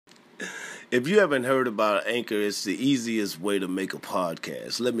If you haven't heard about Anchor, it's the easiest way to make a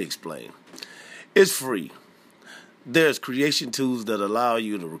podcast. Let me explain. It's free. There's creation tools that allow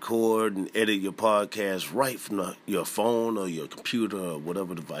you to record and edit your podcast right from your phone or your computer or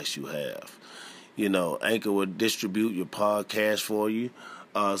whatever device you have. You know, Anchor will distribute your podcast for you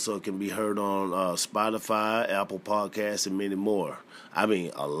so it can be heard on Spotify, Apple Podcasts, and many more. I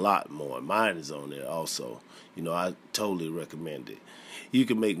mean, a lot more. Mine is on there also. You know, I totally recommend it. You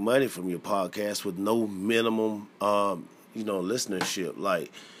can make money from your podcast with no minimum, listenership.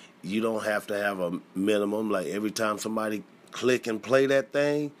 Like, you don't have to have a minimum. Like, every time somebody click and play that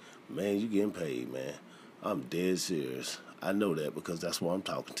thing, man, you getting paid, man. I'm dead serious. I know that because that's why I'm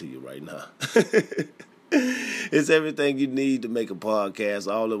talking to you right now. It's everything you need to make a podcast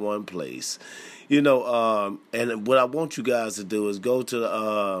all in one place. You know, and what I want you guys to do is go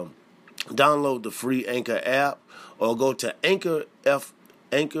to download the free Anchor app or go to anchor.fm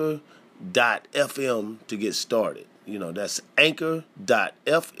to get started. You know, that's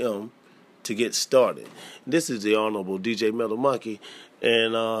anchor.fm to get started. This is the Honorable DJ Metal Monkey,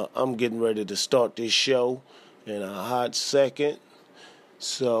 and I'm getting ready to start this show in a hot second.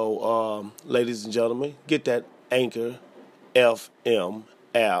 So, ladies and gentlemen, get that Anchor FM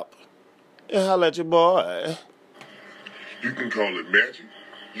app and holla at your boy. You can call it magic,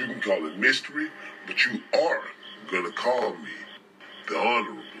 you can call it mystery, but you are going to call me the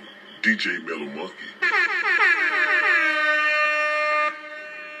Honorable DJ Metal Monkey.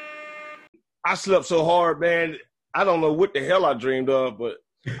 I slept so hard, man. I don't know what the hell I dreamed of, but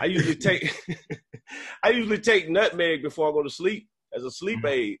I usually take nutmeg before I go to sleep as a sleep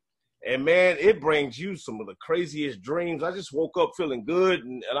aid. And man, it brings you some of the craziest dreams. I just woke up feeling good,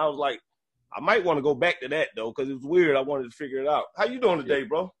 and I was like, I might want to go back to that though, because it was weird. I wanted to figure it out. How you doing today,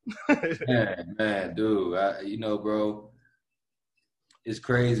 bro? man, dude. Bro, it's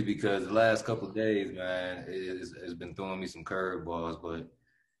crazy because the last couple of days, man, it's been throwing me some curveballs, but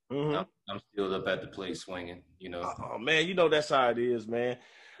I'm still up at the plate swinging, you know. Oh, man, you know that's how it is, man.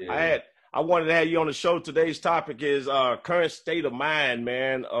 Yeah. I wanted to have you on the show. Today's topic is current state of mind,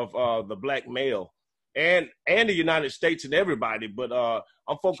 man, of the black male and the United States and everybody. But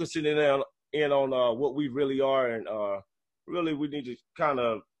I'm focusing in on what we really are, and really we need to kind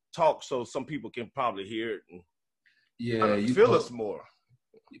of talk so some people can probably hear it and feel us more.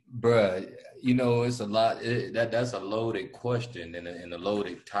 Bruh, you know, it's a lot. That's a loaded question and a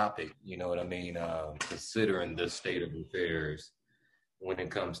loaded topic. You know what I mean? Considering the state of affairs when it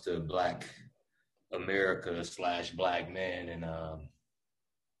comes to Black America / Black men, and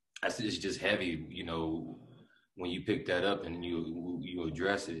it's just heavy. You know, when you pick that up and you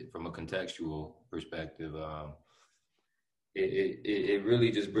address it from a contextual perspective, it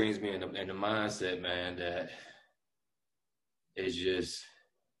really just brings me in the mindset, man, that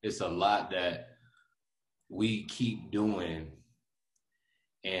it's a lot that we keep doing,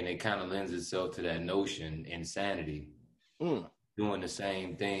 and it kind of lends itself to that notion, insanity, doing the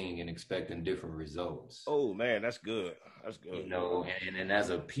same thing and expecting different results. Oh man, that's good. That's good. You know, and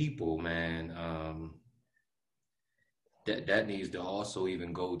as a people, man, that needs to also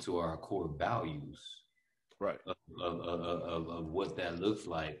even go to our core values, right? Of what that looks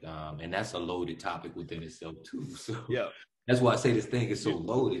like, and that's a loaded topic within itself too. So yeah. That's why I say this thing is so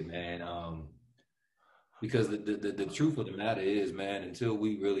loaded, man. Because the truth of the matter is, man, until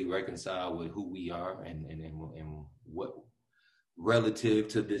we really reconcile with who we are and what relative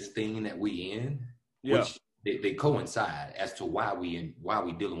to this thing that we in, which they coincide as to why we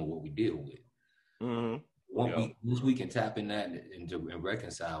dealing with what we deal with. Mm-hmm. Once we can tap in that and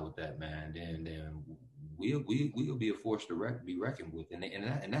reconcile with that, man, then we'll be a force to be reckoned with, and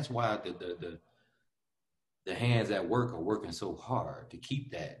that's why the hands at work are working so hard to keep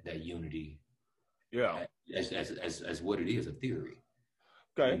that unity, as what it is, a theory.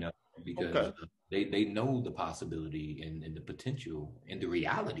 Okay. You know, because they know the possibility and the potential and the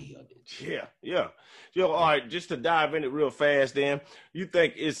reality of it. Yeah. All right, just to dive in it real fast, then, you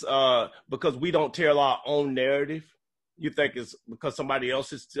think it's because we don't tell our own narrative? You think it's because somebody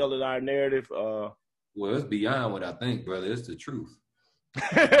else is telling our narrative? Well, it's beyond what I think, brother. It's the truth.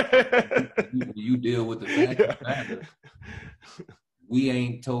 You deal with the fact of the matter. We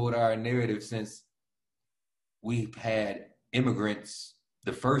ain't told our narrative since we've had immigrants,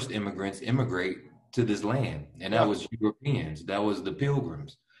 the first immigrants immigrate to this land, and that was Europeans. That was the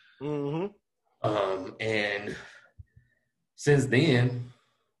Pilgrims. And since then,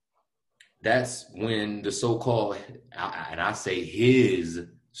 that's when the so-called, and I say his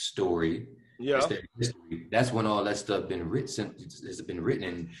story, history, that's when all that stuff has been written.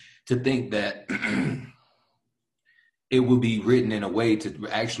 And to think that it would be written in a way to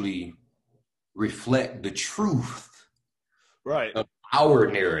actually reflect the truth Right. of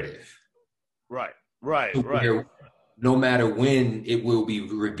our narrative. Right. No matter when it will be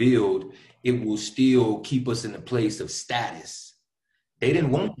revealed, it will still keep us in a place of status. They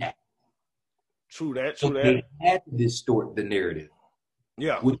didn't want that. True that. They had to distort the narrative.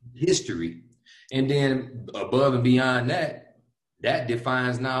 Yeah. With history. And then above and beyond that, that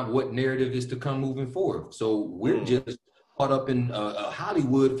defines now what narrative is to come moving forward. So we're just caught up in a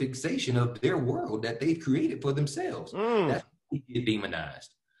Hollywood fixation of their world that they've created for themselves. That's why we get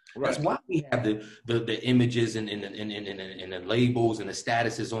demonized. Right. That's why we have the images and the labels and the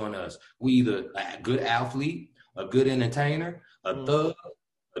statuses on us. We either a good athlete, a good entertainer, a thug,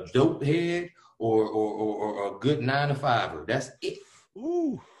 a dope head, or a good 9-to-5er. That's it.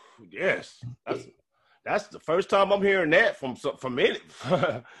 Ooh, yes. That's the first time I'm hearing that from it.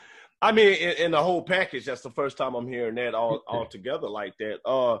 I mean, in the whole package, that's the first time I'm hearing that all together like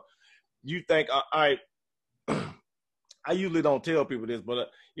that. You think I usually don't tell people this, but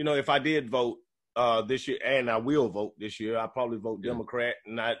if I did vote this year, and I will vote this year, I probably vote Democrat.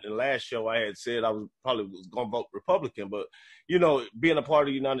 And in the last show, I had said I was going to vote Republican, but being a part of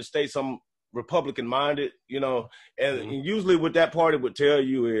the United States, I'm Republican minded, and usually what that party would tell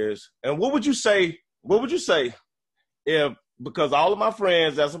you is, and what would you say if, because all of my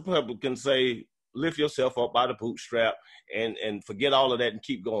friends as Republicans say, lift yourself up by the bootstrap and forget all of that and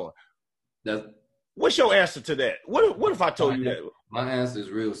keep going. What's your answer to that? What if I told you that? My answer is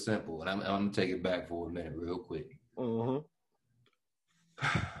real simple, and I'm going to take it back for a minute real quick.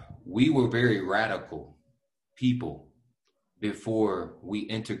 We were very radical people before we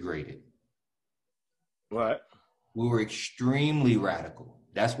integrated. Right. We were extremely radical.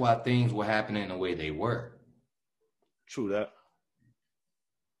 That's why things were happening the way they were. True that.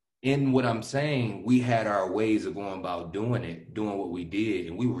 In what I'm saying, we had our ways of going about doing what we did,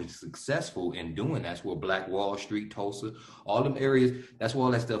 and we were successful in doing. That's where Black Wall Street, Tulsa, all them areas, that's where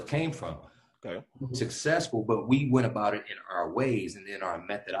all that stuff came from. Okay. We were successful, but we went about it in our ways and in our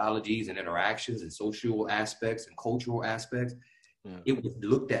methodologies and interactions and social aspects and cultural aspects. It was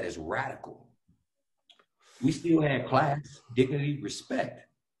looked at as radical. We still had class, dignity, respect.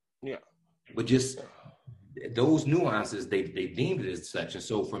 Yeah. But just those nuances, they deemed it as such. And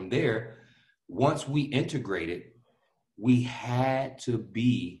so from there, once we integrated, we had to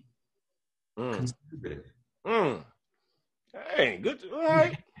be conservative. Hey, good. All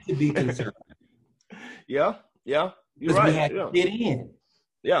right. To be conservative. Yeah. You're right. We had to fit in.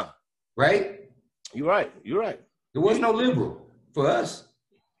 Yeah. Right? You're right. There was no liberal for us.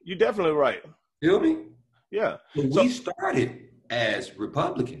 You're definitely right. Feel me? Yeah. So we started as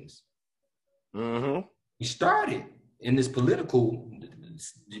Republicans. We started in this political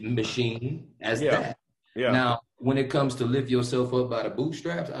machine as that. Yeah. Now, when it comes to lift yourself up by the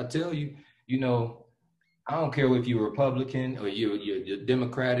bootstraps, I tell you, I don't care if you're Republican or you're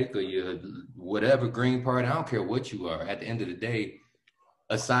Democratic or you're whatever Green Party. I don't care what you are. At the end of the day,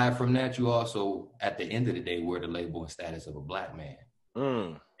 aside from that, you also, at the end of the day, wear the label and status of a Black man.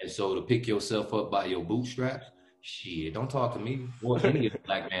 And so to pick yourself up by your bootstraps, shit, don't talk to me or any other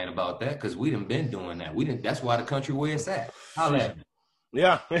Black man about that, because we done been doing that. That's why the country where it's at. Holla at me.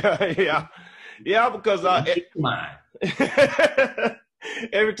 Yeah, because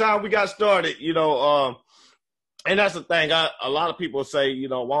every time we got started, and that's the thing. A lot of people say,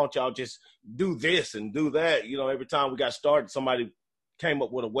 why don't y'all just do this and do that? Every time we got started, somebody came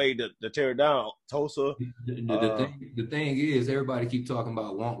up with a way to tear down Tulsa. The thing is, everybody keep talking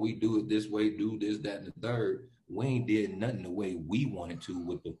about, won't we do it this way, do this, that, and the third. We ain't did nothing the way we wanted to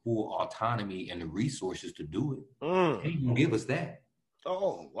with the full autonomy and the resources to do it. They ain't gonna give us that.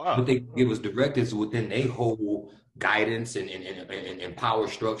 Oh, wow. But they give us directives within their whole guidance and power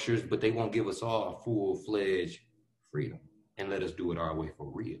structures, but they won't give us all full-fledged freedom and let us do it our way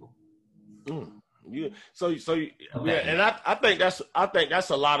for real. Yeah. And I think that's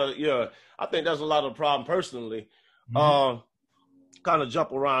a lot of I think that's a lot of the problem personally. Kind of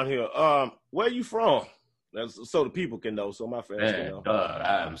jump around here. Where are you from? So the people can know. So my fans can know.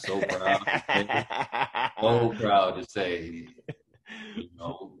 I am so proud. So proud to say,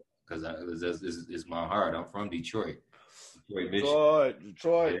 because this is my heart. I'm from Detroit, Michigan.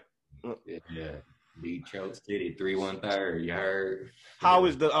 Detroit. Yeah. Detroit City, 313. You heard? How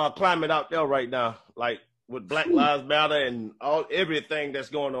is the climate out there right now? Like with Black Lives Matter and everything that's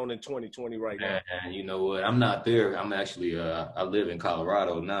going on in 2020 right now. And you know what? I'm not there. I'm actually I live in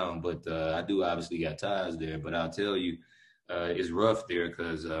Colorado now, but I do obviously got ties there. But I'll tell you, it's rough there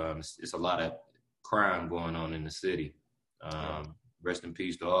because it's a lot of crime going on in the city. Rest in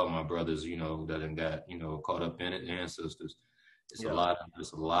peace to all my brothers, that got caught up in it, and sisters. It's a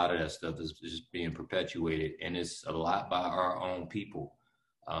lot of that stuff is just being perpetuated, and it's a lot by our own people.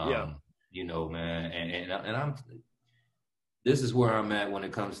 You know, man, and I'm. This is where I'm at when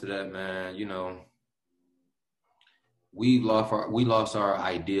it comes to that, man. You know, we lost our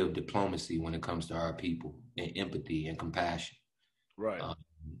idea of diplomacy when it comes to our people, and empathy and compassion. Right.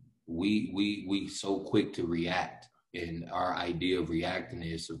 We so quick to react, and our idea of reacting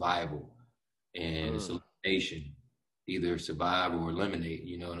is survival and it's elimination, either survive or eliminate.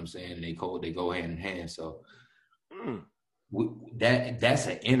 You know what I'm saying? And they go hand in hand. So that's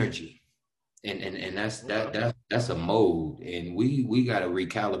an energy, and that's a mode, and we got to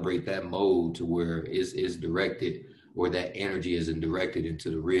recalibrate that mode to where it's directed, or that energy isn't directed into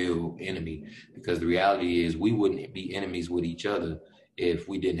the real enemy. Because the reality is, we wouldn't be enemies with each other if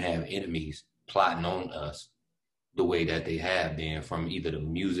we didn't have enemies plotting on us the way that they have been, from either the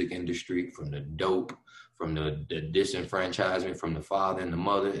music industry, from the dope, from the disenfranchisement, from the father and the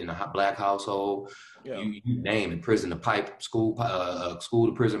mother in the black household. Yeah. You name it, prison to pipe, school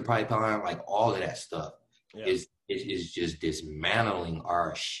to prison pipeline, like all of that stuff is just dismantling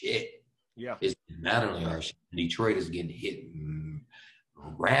our shit. Yeah, it's dismantling our shit. Detroit is getting hit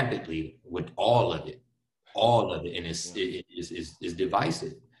rapidly with all of it, and it's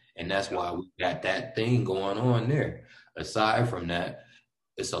divisive, and that's why we got that thing going on there. Aside from that,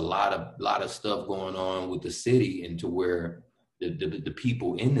 it's a lot of stuff going on with the city, and to where the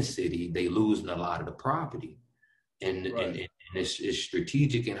people in the city, they losing a lot of the property, and it's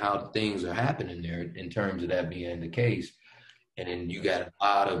strategic in how things are happening there in terms of that being the case. And then you got a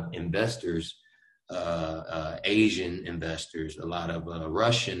lot of investors, Asian investors, a lot of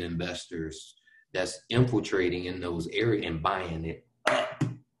Russian investors that's infiltrating in those areas and buying it up.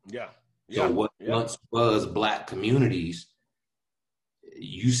 So what once was black communities,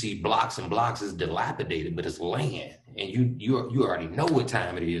 you see blocks and blocks is dilapidated, but it's land, and you already know what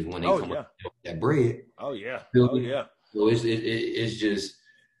time it is when they come up with that bread. So it's just.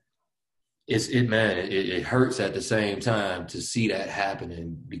 It hurts at the same time to see that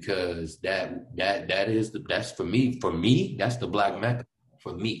happening, because that's for me, that's the Black Mecca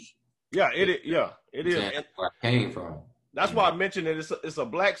for me. It is. That's where I came from. That's why I mentioned it. It's a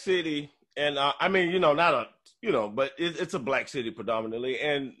black city, and I mean, but it's a black city predominantly,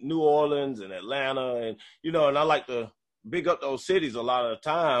 and New Orleans and Atlanta, and and I like to big up those cities a lot of the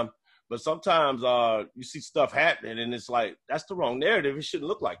time. But sometimes you see stuff happening, and it's like, that's the wrong narrative. It shouldn't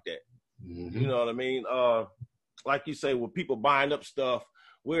look like that. Mm-hmm. You know what I mean? Like you say, with people buying up stuff,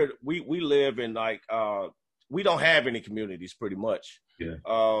 we live in we don't have any communities pretty much. Yeah.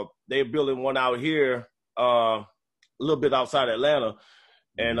 They're building one out here, a little bit outside Atlanta,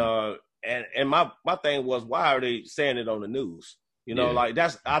 and my thing was, why are they saying it on the news?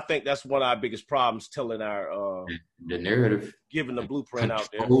 I think that's one of our biggest problems, telling our the narrative, giving the blueprint out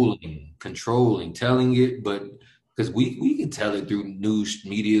there, controlling, telling it, but. Because we can tell it through news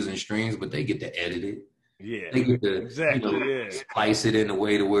medias and streams, but they get to edit it. Yeah, they get to slice it in a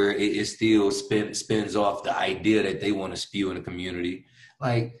way to where it still spins off the idea that they want to spew in the community.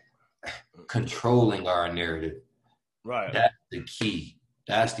 Like, controlling our narrative. Right. That's the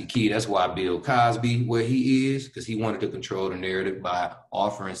key. That's why Bill Cosby, where he is, because he wanted to control the narrative by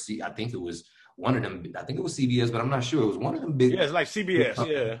offering. I think it was one of them. I think it was CBS, but I'm not sure. It was one of them big. Yeah, it's like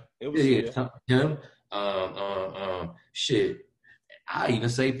CBS. It was. Him. Shit. I even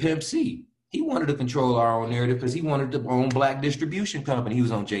say Pimp C. He wanted to control our own narrative because he wanted to own black distribution company. He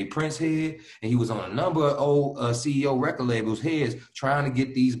was on Jay Prince's head, and he was on a number of old CEO record labels' heads, trying to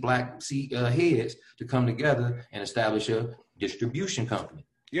get these black heads to come together and establish a distribution company.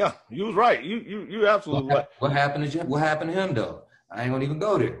 Yeah, you was right. You absolutely right. What happened to him though? I ain't gonna even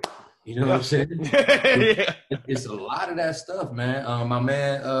go there. You know what I'm saying? It's a lot of that stuff, man. My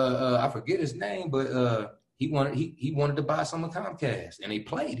man, I forget his name, but he wanted to buy some of Comcast, and they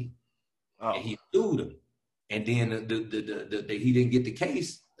played him, and he sued him, and then he didn't get the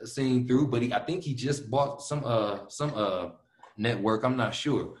case seen through, but I think he just bought some network. I'm not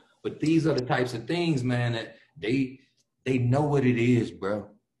sure, but these are the types of things, man, that they know what it is, bro,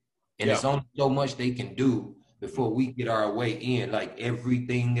 and it's only so much they can do before we get our way in. Like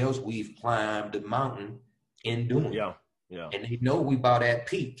everything else, we've climbed the mountain in doing. Yeah. And they know we about at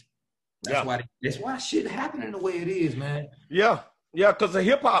peak. That's why shit happening the way it is, man. Yeah, because the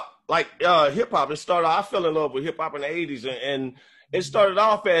hip hop, it started. I fell in love with hip hop in the '80s, and it started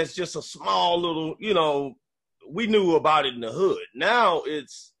off as just a small little, we knew about it in the hood. Now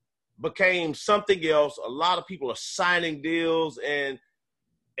it's became something else. A lot of people are signing deals, and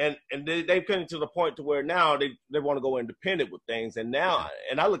they've come to the point to where now they want to go independent with things. And now,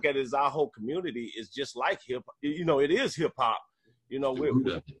 and I look at it as our whole community is just like it is hip hop. You know, The root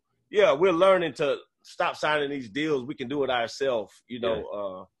of it. we're learning to stop signing these deals. We can do it ourselves. You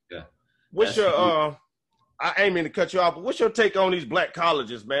know, what's your I ain't mean to cut you off, but what's your take on these black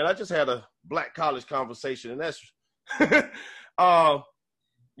colleges, man? I just had a black college conversation, and that's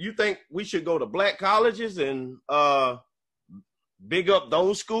you think we should go to black colleges and big up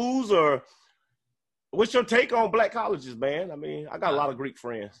those schools, or what's your take on black colleges, man? I mean, I got a lot of Greek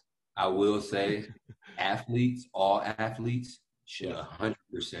friends. I will say all athletes should 100%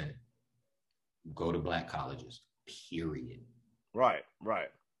 go to black colleges, period. Right.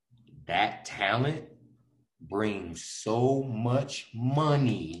 That talent brings so much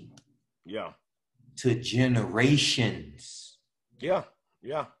money to generations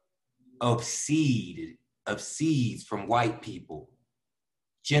of seeds from white people.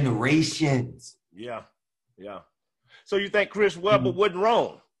 Generations. Yeah. So you think Chris Webber wasn't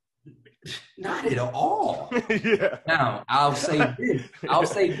wrong? Not at all. Yeah. Now, I'll say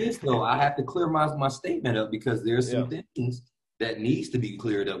this though. I have to clear my statement up because there's some things that needs to be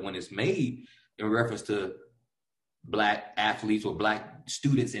cleared up when it's made in reference to black athletes or black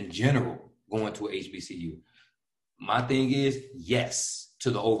students in general going to a HBCU. My thing is, yes, to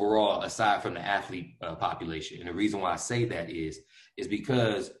the overall, aside from the athlete population. And the reason why I say that is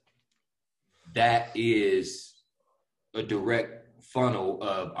because that is a direct funnel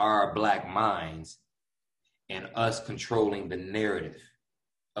of our black minds and us controlling the narrative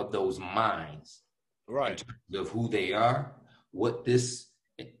of those minds. Right. In terms of who they are, what this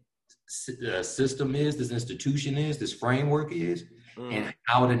system is, this institution is, this framework is, and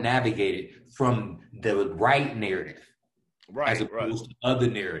how to navigate it from the right narrative, as opposed to other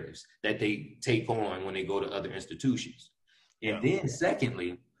narratives that they take on when they go to other institutions. And then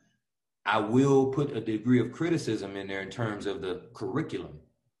secondly, I will put a degree of criticism in there in terms of the curriculum,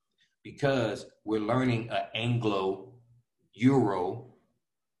 because we're learning an Anglo-Euro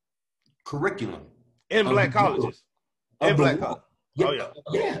curriculum. In black colleges. In black colleges.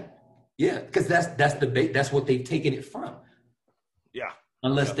 Yeah, because that's what they've taken it from. Yeah.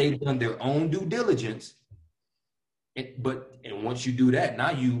 Unless they've done their own due diligence. And once you do that,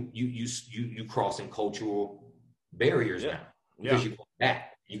 now you crossing cultural barriers now. Because you're going back.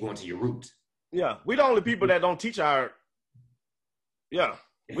 You're going to your roots. Yeah. We the only people that don't teach our we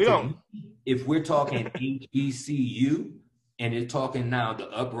don't. If we're talking HBCU and it's talking now the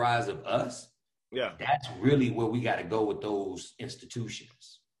uprise of us, that's really where we got to go with those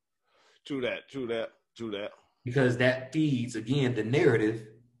institutions. True that. Because that feeds, again, the narrative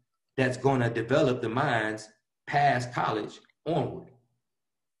that's going to develop the minds past college onward.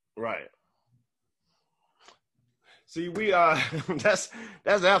 Right. See, we are, that's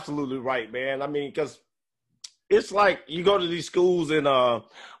absolutely right, man. I mean, because it's like you go to these schools and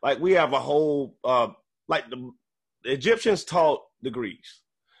like we have a whole, like the Egyptians taught the Greeks.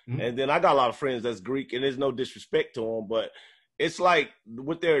 And then I got a lot of friends that's Greek, and there's no disrespect to them, but it's like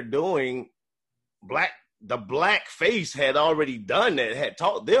what they're doing, the black face had already done that, had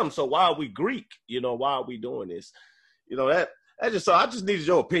taught them. So why are we Greek? You know, why are we doing this? You know, that just, so I just needed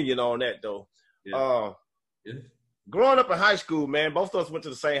your opinion on that though. Growing up in high school, man, both of us went to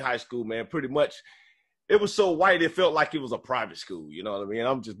the same high school, man, pretty much. It was so white, it felt like it was a private school. You know what I mean?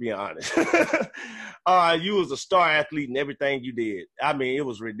 I'm just being honest. You was a star athlete in everything you did. I mean, it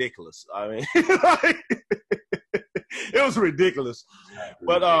was ridiculous. I mean, it was ridiculous.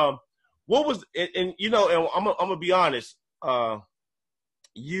 But what was, and you know, and I'm gonna be honest,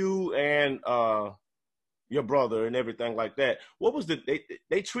 you and your brother and everything like that, what was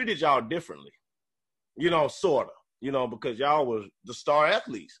they treated y'all differently, you know, sort of, you know, because y'all was the star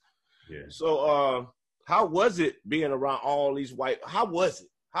athletes. Yeah. So how was it being around all these white? How was it?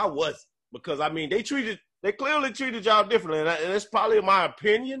 Because I mean, they clearly treated y'all differently, and it's probably my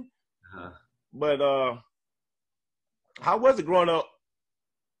opinion. But how was it growing up?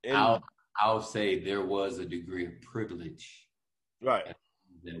 I'll say there was a degree of privilege. Right.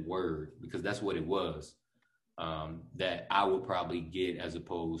 That word, because that's what it was. That I would probably get as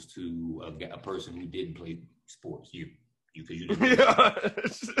opposed to a person who didn't play sports. Because you didn't.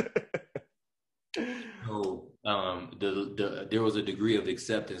 So there was a degree of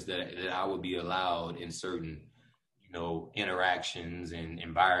acceptance that I would be allowed in certain, you know, interactions and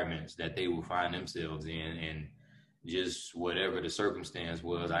environments that they will find themselves in, and just whatever the circumstance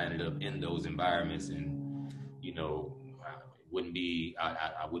was, I ended up in those environments, and you know, I wouldn't be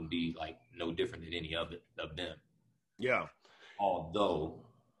like no different than any of them. Yeah. Although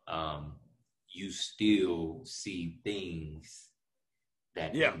you still see things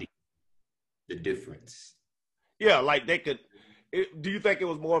that indicate the difference. Yeah, like they could. Do you think it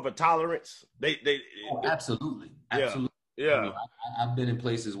was more of a tolerance? Absolutely. Yeah. You know, I've been in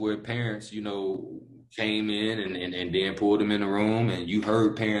places where parents, came in and then pulled them in the room, and you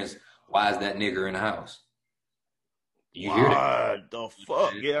heard parents, "Why is that nigger in the house?" You hear that? What the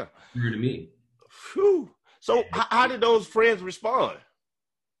fuck? Yeah. You hear to me. Phew. So how did those friends respond?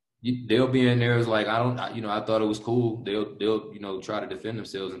 They'll be in there as like, I thought it was cool. They'll try to defend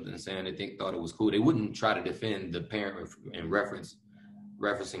themselves and saying thought it was cool. They wouldn't try to defend the parent in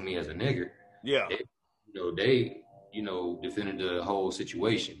referencing me as a nigger. Yeah. They defended the whole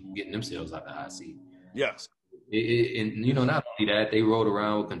situation, getting themselves out the hot seat. Yeah. And not only that, they rode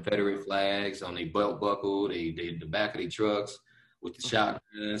around with Confederate flags on their belt buckle, the back of their trucks with the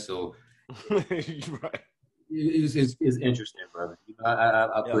shotgun. So Right. it's interesting, brother.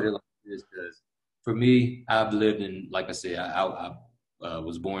 I put it like this because for me, I've lived in, like I said, I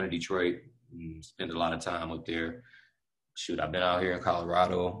was born in Detroit and spent a lot of time up there. Shoot, I've been out here in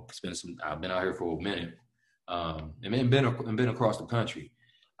Colorado. I've been out here for a minute, and been across the country.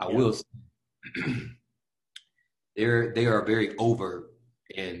 I will say, they are very overt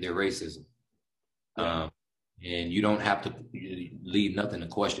in their racism, and you don't have to leave nothing to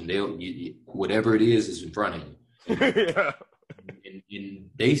question. Whatever it is in front of you, and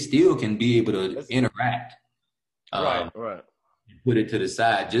they still can be able to interact. Right. And put it to the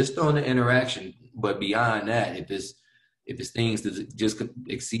side just on the interaction, but beyond that, if it's things that just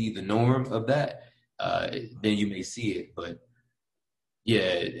exceed the norm of that, then you may see it. But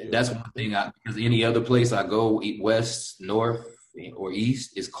that's one thing. Because any other place I go, west, north, or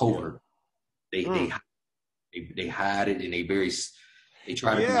east, is covert. They hide it, and they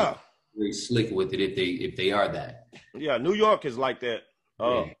try to be very slick with it if they are that. Yeah, New York is like that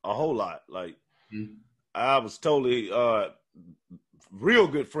a whole lot. Like I was totally real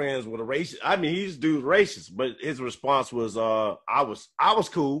good friends with a racist. I mean, he's dude racist, but his response was, I was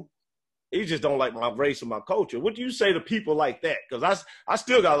cool. He just don't like my race and my culture. What do you say to people like that? Because I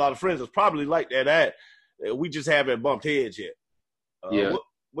still got a lot of friends that's probably like that. We just haven't bumped heads yet.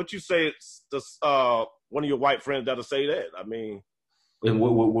 What you say to one of your white friends that'll say that? I mean, and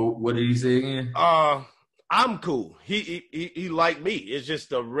what did he say again? I'm cool. He like me. It's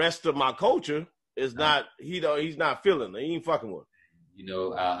just the rest of my culture is not. He's not feeling it. He ain't fucking with it.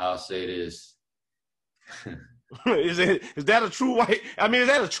 I'll say this. Is that a true white? I mean, is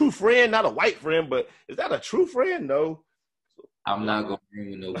that a true friend? Not a white friend, but is that a true friend? No. I'm not gonna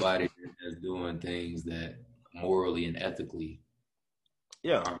bring with nobody that's doing things that morally and ethically.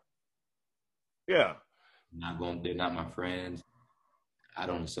 Yeah. They're not my friends. I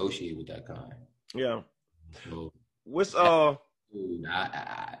don't associate with that kind. Yeah. So what's that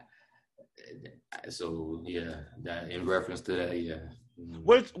in reference to that,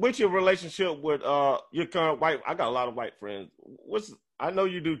 What's your relationship with your current white? I got a lot of white friends. I know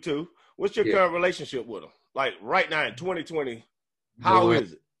you do too. What's your current relationship with them? Like right now in 2020, how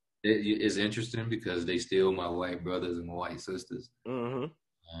is it? It's interesting because they still my white brothers and my white sisters. Mm-hmm.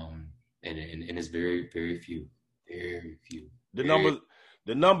 And it's very, very few. Very few.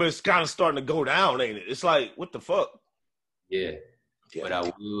 The number is kind of starting to go down, ain't it? It's like, what the fuck? Yeah. But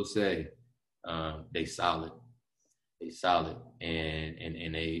I will say, they solid. They solid, and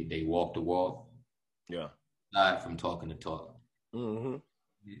they walk the walk. Yeah. Aside from talking the talk. Mm-hmm.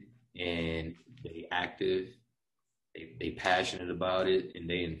 And they active. They passionate about it, and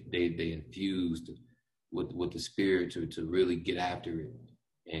they infused with the spirit to really get after it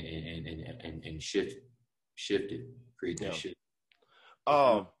and shift it, create that shift.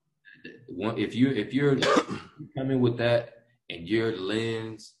 If you're coming with that and your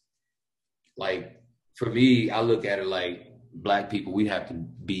lens, like for me, I look at it like Black people, we have to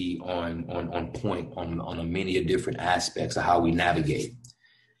be on point on many different aspects of how we navigate.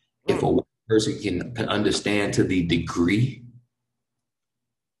 If a white person can understand to the degree,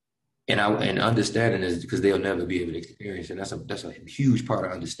 and understanding is because they'll never be able to experience it. That's a huge part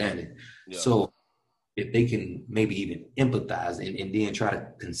of understanding. Yeah. So if they can maybe even empathize and then try to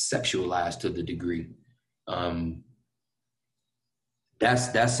conceptualize to the degree,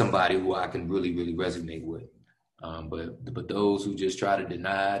 that's somebody who I can really, really resonate with. But those who just try to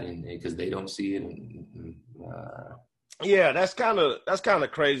deny it and because they don't see it, yeah, that's kind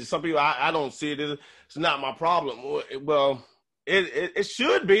of crazy. Some people I don't see it. It's not my problem. Well, it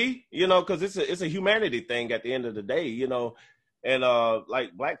should be, because it's a humanity thing at the end of the day, and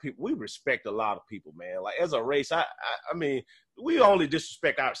like Black people, we respect a lot of people, man. Like as a race, I mean, we only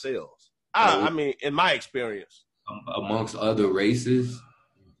disrespect ourselves. I mean, in my experience. Amongst other races,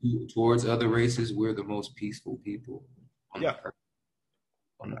 towards other races, we're the most peaceful people on the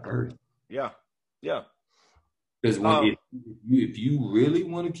earth. Yeah. Because if you really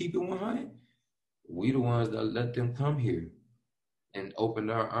want to keep it 100, We the ones that let them come here and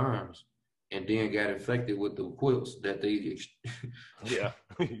opened our arms, and then got infected with the quilts that they. Yeah,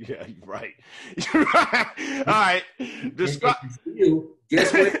 yeah, you're right. You're right. All right, describe. Still,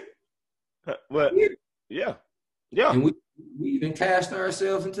 guess what? What? Yeah, yeah. And we even cast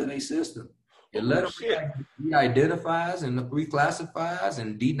ourselves into their system and let them re-identifies and reclassifies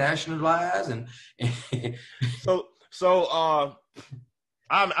and denationalize and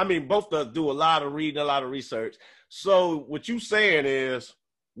I mean, both of us do a lot of reading, a lot of research. So what you saying is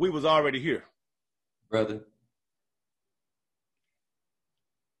we was already here, brother.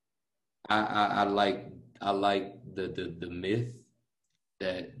 I like the myth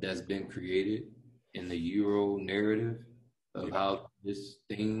that's been created in the Euro narrative of how this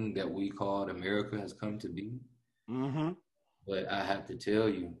thing that we called America has come to be. Mm-hmm. But I have to tell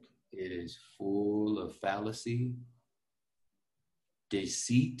you, it is full of fallacy,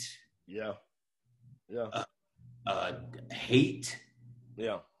 deceit, hate,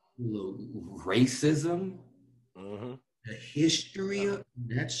 racism. Mm-hmm. The history of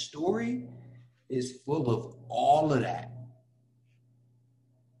that story is full of all of that.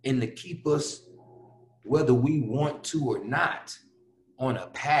 And to keep us, whether we want to or not, on a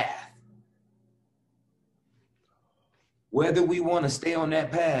path. Whether we want to stay on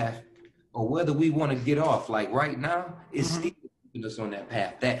that path or whether we want to get off, like right now, it's still keeping us on that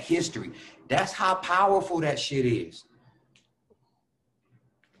path. That history, that's how powerful that shit is.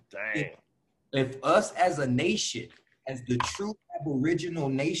 Dang. If us as a nation, as the true aboriginal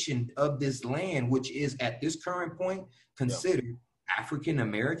nation of this land, which is at this current point considered African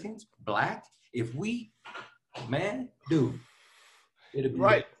Americans, Black, if we, man, dude, it'll be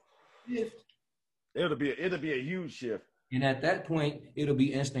right. Shift. It'll be a huge shift. And at that point, it'll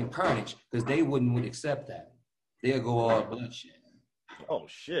be instant carnage because they wouldn't accept that. They'll go all bloodshed. Oh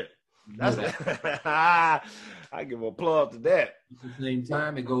shit! That's I give a plug to that. At the same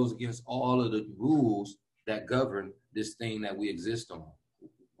time, it goes against all of the rules that govern this thing that we exist on.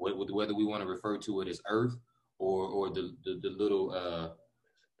 Whether we want to refer to it as Earth or the little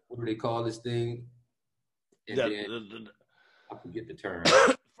what do they call this thing? And then I forget the term.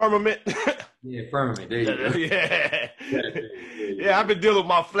 Firmament. Yeah, firmament. There you go. Yeah. I've been dealing with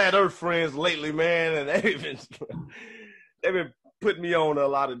my flat Earth friends lately, man, and they've been putting me on a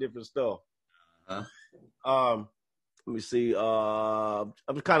lot of different stuff. Let me see. I'm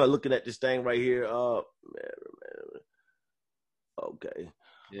kind of looking at this thing right here. Okay.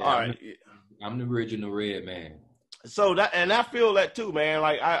 Yeah, all right. I'm the original red man. So and I feel that too, man.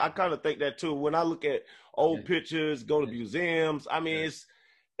 Like I kind of think that too. When I look at old pictures, go to museums, I mean,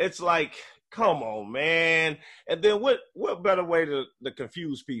 it's like, come on, man. And then what better way to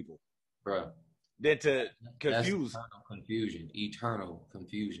confuse people, bro, than to confuse? Eternal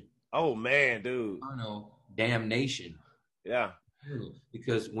confusion. Oh man, dude. Eternal damnation. Yeah.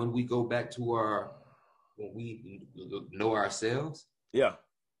 Because when we go back to when we know ourselves, then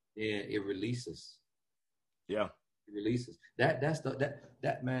it releases. Yeah. It releases. That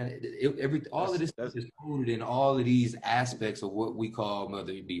man. All of this is coded in all of these aspects of what we call,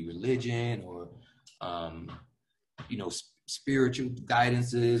 whether it be religion or, spiritual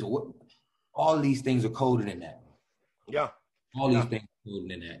guidances, or what. All of these things are coded in that. Yeah. All these things are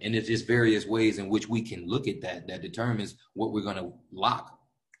coded in that, and it's just various ways in which we can look at that determines what we're gonna lock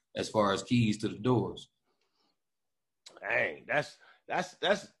as far as keys to the doors. Dang, that's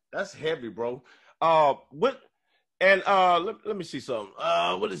heavy, bro. Let me see something.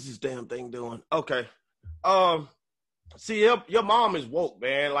 What is this damn thing doing? Okay. See, your mom is woke,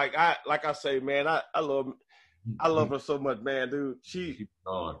 man. Like I say, man, I love her so much, man, dude. She's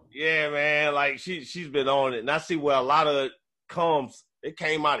on. Yeah, man. Like she's been on it, and I see where a lot of it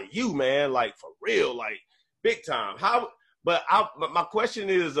came out of you, man. Like for real, like big time. But my question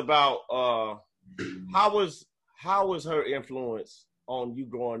is about how was her influence on you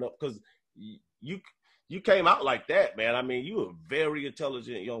growing up? Because you came out like that, man. I mean, you were a very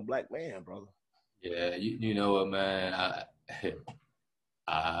intelligent young Black man, brother. Yeah, you know what, man.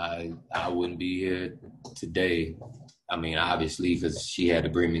 I wouldn't be here today. I mean, obviously, because she had to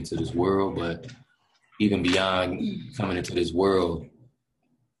bring me into this world, but even beyond coming into this world,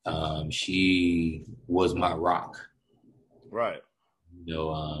 she was my rock. Right.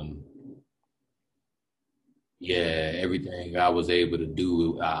 Everything I was able to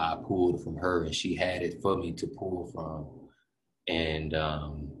do, I pulled from her, and she had it for me to pull from. And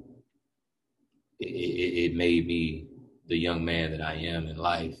it made me the young man that I am in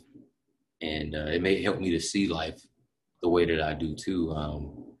life. And it helped me to see life the way that I do too.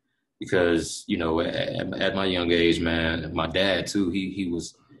 Because, at my young age, man, my dad too, he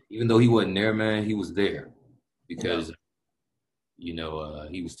even though he wasn't there, man, he was there because,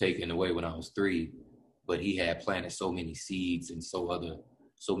 he was taken away when I was 3, but he had planted so many seeds and so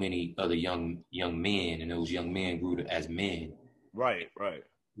many other young men, and those young men grew as men. Right.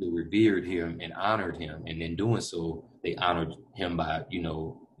 They revered him and honored him, and in doing so, they honored him by,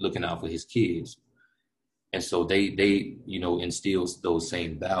 looking out for his kids. And so they instills those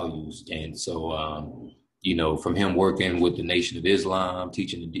same values. And so, from him working with the Nation of Islam,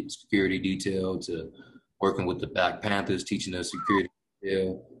 teaching the security detail, to working with the Black Panthers, teaching the security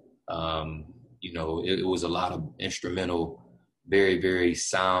detail, it was a lot of instrumental, very, very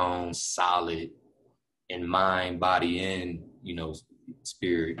sound, solid in mind, body, and,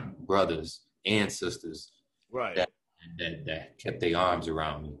 spirit brothers and sisters. Right. That kept their arms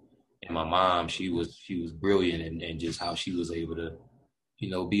around me. And my mom, she was brilliant in just how she was able to,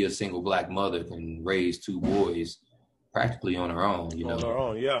 be a single Black mother and raise 2 boys practically on her own. On her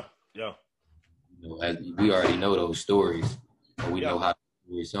own, yeah. As we already know those stories, and we know how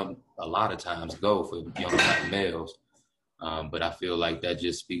a lot of times go for young Black males. But I feel like that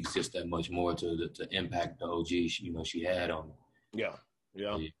just speaks just that much more to the impact the OG she had on me. Yeah.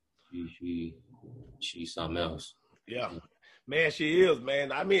 She's something else. Yeah. Man, she is,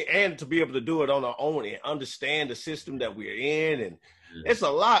 man. I mean, and to be able to do it on her own and understand the system that we're in, and it's a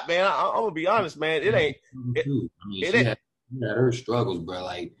lot, man. I'm gonna be honest, man. It ain't. She had her struggles, bro.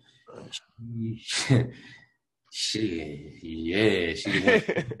 Like, she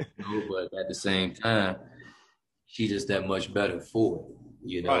but at the same time, she's just that much better for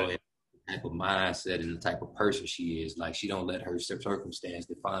it, Right. And the type of mindset and the type of person she is. Like, she don't let her circumstance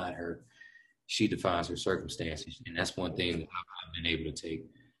define her. She defines her circumstances. And that's one thing that I've been able to take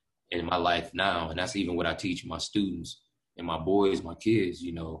in my life now. And that's even what I teach my students and my boys, my kids,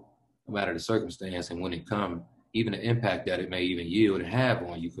 no matter the circumstance and when it comes, even the impact that it may even yield and have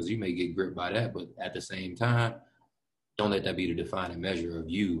on you, because you may get gripped by that. But at the same time, don't let that be the defining measure of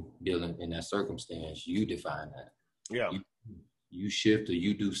you dealing in that circumstance. You define that. Yeah. You shift or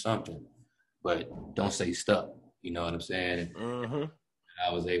you do something, but don't stay stuck. You know what I'm saying? Mm-hmm.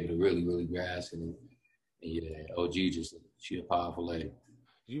 I was able to really, really grasp it. And OG she a powerful lady.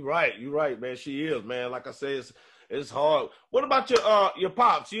 You're right, man. She is, man. Like I said, it's hard. What about your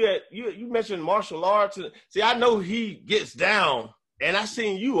pops? You mentioned martial arts. See, I know he gets down, and I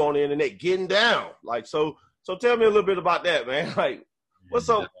seen you on the internet getting down. Like, so tell me a little bit about that, man. Like, what's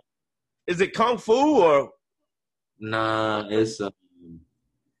up? Is it kung fu or? Nah,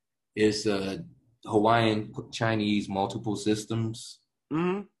 it's Hawaiian Chinese multiple systems.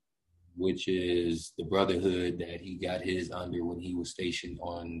 Mm-hmm. Which is the brotherhood that he got his under when he was stationed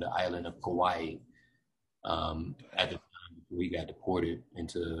on the island of Kauai at the time before he got deported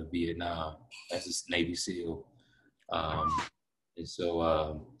into Vietnam as a Navy SEAL. And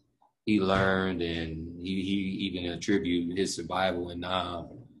so he learned, and he even attributed his survival in Nam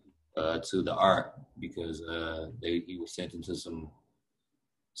to the art, because he was sent into some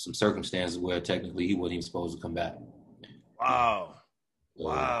circumstances where technically he wasn't even supposed to come back. Wow.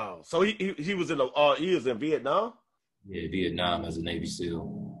 So he was in Vietnam? Yeah, Vietnam as a Navy SEAL.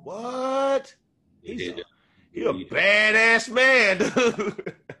 What? He's a badass man,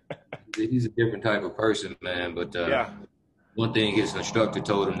 dude. He's a different type of person, man. But one thing his instructor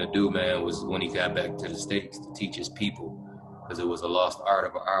told him to do, man, was when he got back to the States, to teach his people, because it was a lost art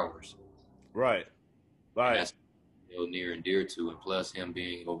of ours. Right. And that's near and dear to, and plus him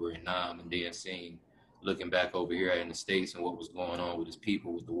being over in Nam and then looking back over here in the States and what was going on with his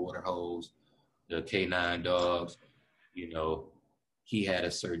people, with the water hose, the K9 dogs, he had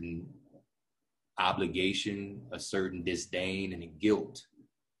a certain obligation, a certain disdain, and a guilt.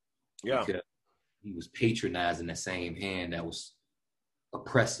 Yeah. Because he was patronizing the same hand that was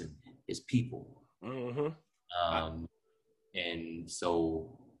oppressing his people. Mm-hmm. And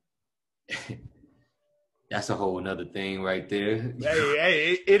so that's a whole nother thing right there.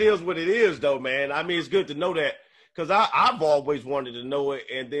 Hey, it is what it is, though, man. I mean, it's good to know that, because I've always wanted to know it,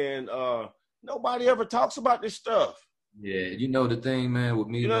 and then nobody ever talks about this stuff. Yeah, the thing, man, with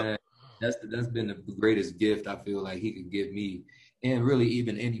me, man, that's been the greatest gift I feel like he could give me, and really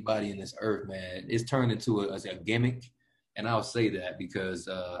even anybody in this earth, man. It's turned into a gimmick, and I'll say that because,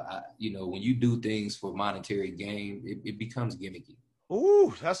 when you do things for monetary gain, it becomes gimmicky.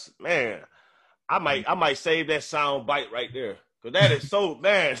 Ooh, that's, man. I might save that sound bite right there, because that is so,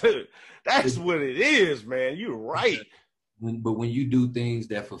 man. That's what it is, man. You're right. But when you do things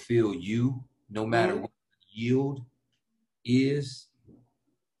that fulfill you, no matter what the yield is,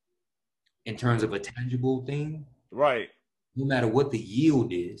 in terms of a tangible thing, right? No matter what the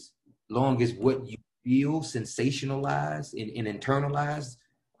yield is, long as what you feel sensationalized and internalized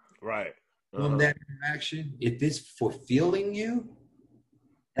Right. From that interaction, if it's fulfilling you,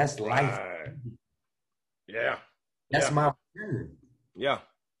 that's life. Right. Yeah. That's my return. Yeah.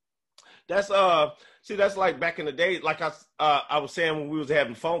 That's see, that's like back in the day, like I was saying when we was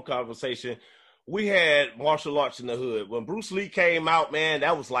having phone conversation, we had martial arts in the hood. When Bruce Lee came out, man,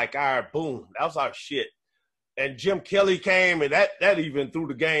 that was like our boom. That was our shit. And Jim Kelly came, and that even threw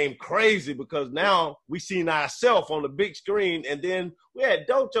the game crazy, because now we seen ourselves on the big screen, and then we had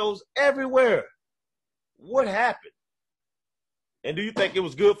dojos everywhere. What happened? And do you think it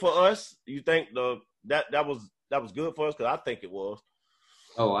was good for us? Do you think that was good for us? Because I think it was.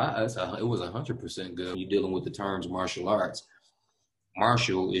 Oh, it was 100% good. You're dealing with the terms martial arts.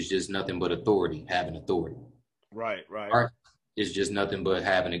 Martial is just nothing but authority, having authority. Right. Art is just nothing but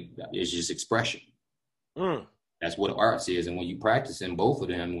it's just expression. That's what arts is. And when you practice in both of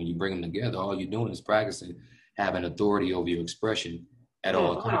them, when you bring them together, all you're doing is practicing having authority over your expression at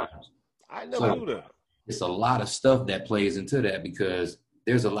all times. I never knew that. It's a lot of stuff that plays into that, because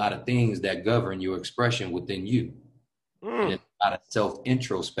there's a lot of things that govern your expression within you. And there's a lot of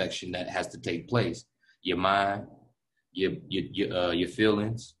self-introspection that has to take place. Your mind, your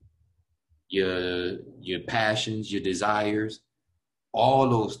feelings, your passions, your desires, all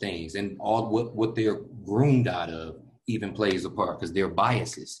those things, and all what they're groomed out of even plays a part, because they're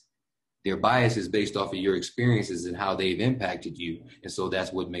biases. They're biases based off of your experiences and how they've impacted you. And so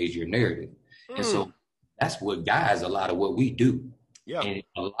that's what made your narrative. And so that's what guides a lot of what we do. Yeah. And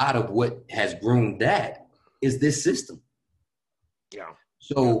a lot of what has groomed that is this system. Yeah.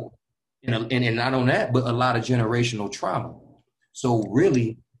 So, and not on that, but a lot of generational trauma. So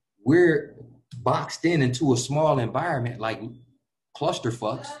really, we're boxed into a small environment, like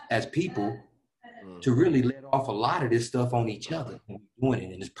clusterfucks as people, to really let off a lot of this stuff on each other. And we're doing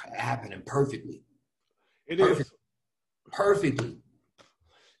it, and it's happening perfectly. Perfectly.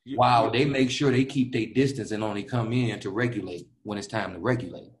 Wow, they make sure they keep their distance and only come in to regulate when it's time to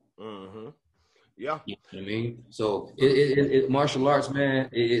regulate. Yeah. You know what I mean? So martial arts, man,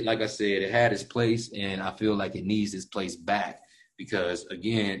 like I said, it had its place, and I feel like it needs its place back, because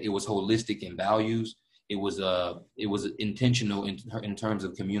again, it was holistic in values. It was intentional in terms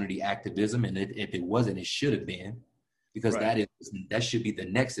of community activism, and if it wasn't, it should have been, because that should be the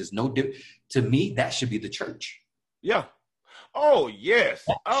nexus. To me, that should be the church. Yeah. Oh yes.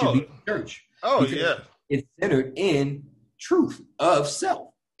 That should be the church. Oh yeah. It's centered in truth of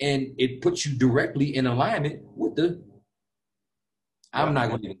self, and it puts you directly in alignment with the. I'm not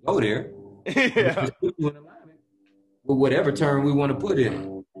going to even go there. Yeah. Put you in alignment with whatever term we want to put in it.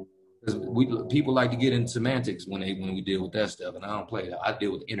 Because people like to get into semantics when we deal with that stuff, and I don't play that. I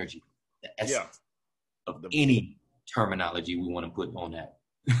deal with energy, the essence of any terminology we want to put on that.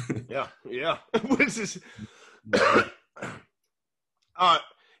 Yeah. Which is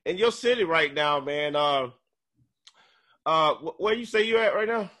in your city right now, man. Where you say you're at right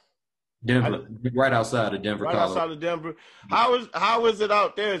now? Denver, right outside of Denver, right Colorado. Outside of Denver. How is it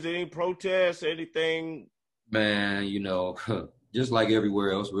out there? Is there any protests, anything? Man, just like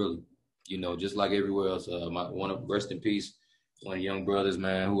everywhere else, really. Just like everywhere else. Rest in peace, one of the young brothers,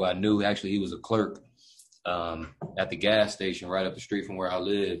 man, who I knew. Actually, he was a clerk at the gas station right up the street from where I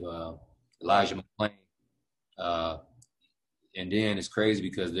live. Elijah McClain. And then it's crazy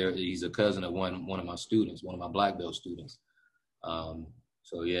because he's a cousin of one of my students, one of my black belt students.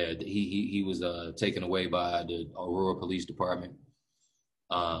 So yeah, he was taken away by the Aurora Police Department.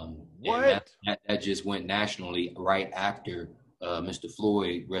 What? And that just went nationally right after Mr.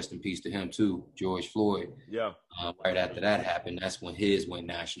 Floyd, rest in peace to him too, George Floyd. Yeah. Right after that happened, that's when his went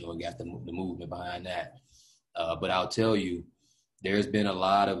national and got the movement behind that. But I'll tell you, there's been a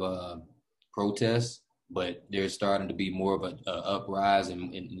lot of protests, but there's starting to be more of an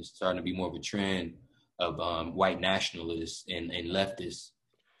uprising, and it's starting to be more of a trend of white nationalists and leftists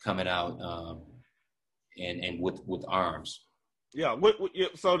coming out and with arms. Yeah.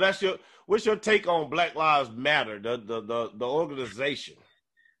 So what's your take on Black Lives Matter, the organization?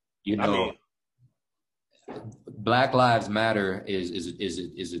 Black Lives Matter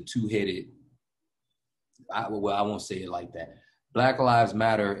is a two-headed. I won't say it like that. Black Lives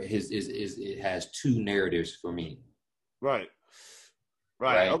Matter it has two narratives for me. Right.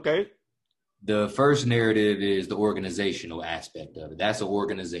 Okay. The first narrative is the organizational aspect of it. That's an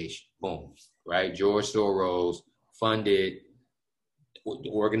organization. Boom. Right. George Soros funded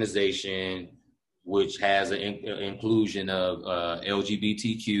the organization, which has an inclusion of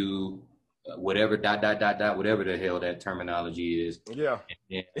LGBTQ, whatever whatever the hell that terminology is. Yeah.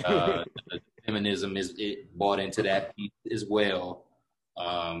 And, feminism is bought into that piece as well.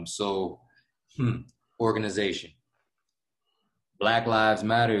 Organization. Black Lives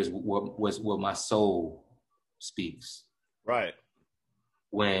Matter is what my soul speaks. Right.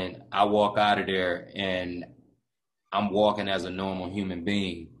 When I walk out of there and I'm walking as a normal human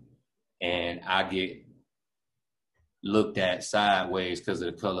being and I get looked at sideways because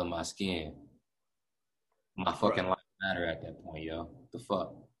of the color of my skin, my fucking life matter at that point, yo. The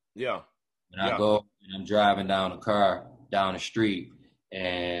fuck? Yeah. When I go and I'm driving down the street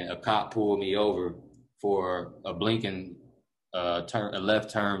and a cop pulled me over for a blinking a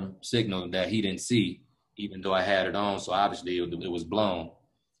left turn signal that he didn't see, even though I had it on, so obviously it was blown.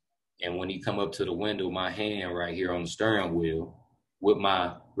 And when he come up to the window, my hand right here on the steering wheel with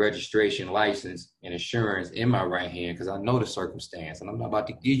my registration, license, and insurance in my right hand, because I know the circumstance, and I'm not about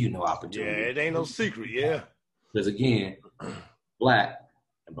to give you no opportunity. Yeah, it ain't no secret, yeah. Because again, Black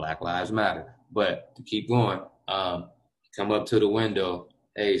and Black Lives Matter. But to keep going, come up to the window,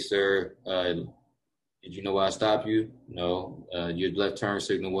 hey, sir, did you know why I stopped you? No, your left turn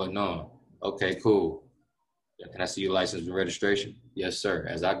signal wasn't on. Okay, cool. Can I see your license and registration? Yes, sir.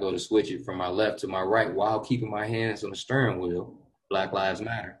 As I go to switch it from my left to my right while keeping my hands on the steering wheel, Black Lives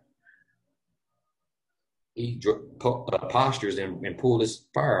Matter. He postures and pulled his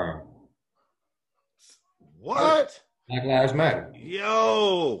firearm. What? Black Lives Matter.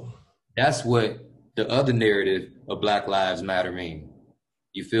 Yo. That's what the other narrative of Black Lives Matter mean.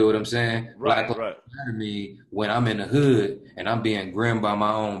 You feel what I'm saying? Right, Black Lives Matter mean when I'm in the hood and I'm being groomed by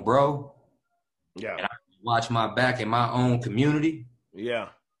my own bro. Yeah. And I watch my back in my own community. Yeah.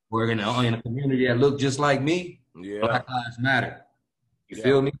 We're in a community that look just like me. Yeah. Black Lives Matter. You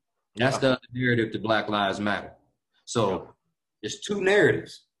feel me? That's the other narrative to Black Lives Matter. So there's two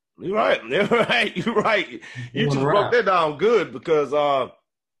narratives. You're right. You're right. You're right. You just broke that down good because, I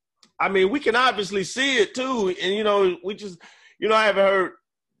mean, we can obviously see it too. And, you know, I haven't heard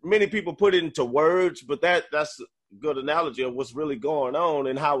many people put it into words, but that's a good analogy of what's really going on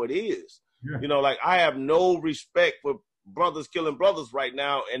and how it is. Yeah. You know, like I have no respect for brothers killing brothers right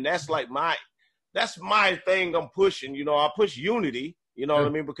now. And that's like that's my thing I'm pushing. You know, I push unity, you know what I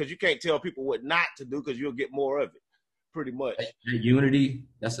mean? Because you can't tell people what not to do because you'll get more of it. Pretty much. That unity,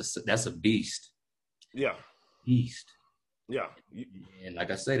 that's a beast. Yeah. Beast. Yeah. And like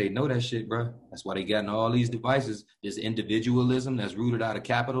I say, they know that shit, bro. That's why they got in all these devices. This individualism that's rooted out of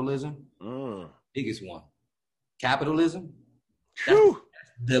capitalism. Biggest one. Capitalism. That's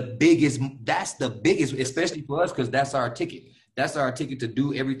the biggest, especially for us, because that's our ticket. That's our ticket to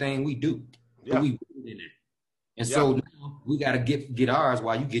do everything we do. Yeah. So now we got to get ours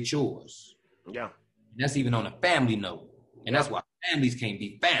while you get yours. Yeah. And that's even on a family note. And that's why families can't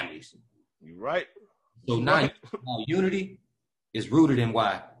be families. You're right. So now unity is rooted in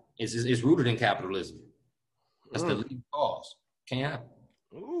why? It's rooted in capitalism. That's the leading cause. Can't happen.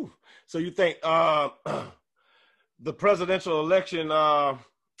 Ooh. So you think the presidential election,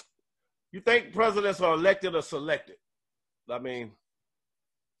 you think presidents are elected or selected? I mean,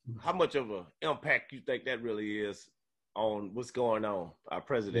 how much of an impact you think that really is on what's going on, our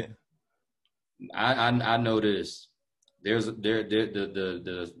president? I know this. There's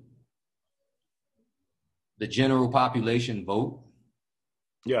the general population vote.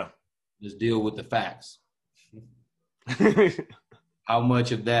 Yeah. Let's deal with the facts. How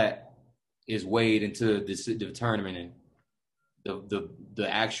much of that is weighed into determining the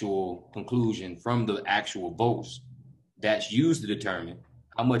actual conclusion from the actual votes that's used to determine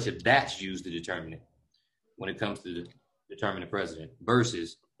how much of that's used to determine it when it comes to determine the president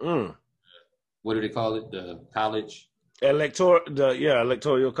versus what do they call it? The college? Electoral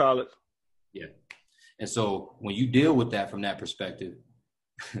college. Yeah. And so when you deal with that from that perspective,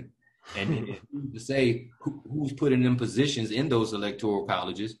 and to say who's put in them positions in those electoral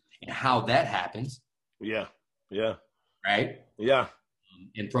colleges and how that happens. Yeah. Yeah. Right? Yeah.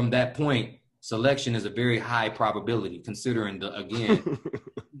 And from that point, selection is a very high probability considering in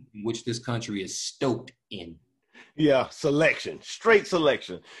which this country is stoked in. Yeah, straight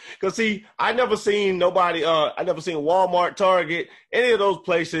selection. Because see, I never seen Walmart, Target, any of those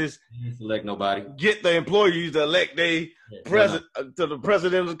places select nobody. Get the employees to elect to the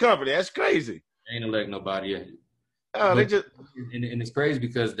president of the company. That's crazy. They ain't elect nobody yet. And it's crazy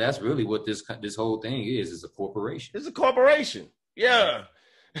because that's really what this whole thing is. It's a corporation. It's a corporation. Yeah.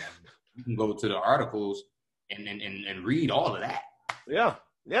 You can go to the articles and read all of that. Yeah,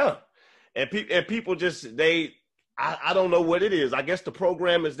 yeah. And people just I don't know what it is. I guess the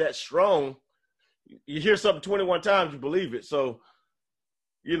program is that strong. You hear something 21 times, you believe it. So,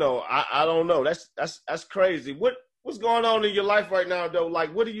 you know, I don't know. That's crazy. What's going on in your life right now, though?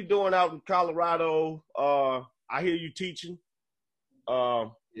 Like, what are you doing out in Colorado? I hear you teaching.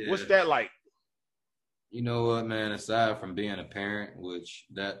 What's that like? You know what, man? Aside from being a parent, which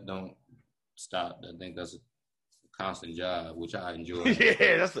that don't stop, I think that's a constant job, which I enjoy.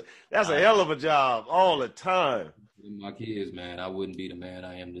 Yeah, that's a hell of a job all the time. With my kids, man, I wouldn't be the man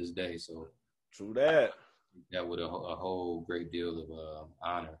I am this day. So True that. that with a whole great deal of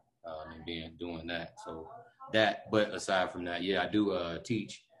honor in doing that. So that, but aside from that, yeah, I do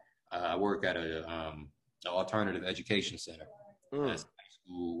teach. I work at an alternative education center. That's high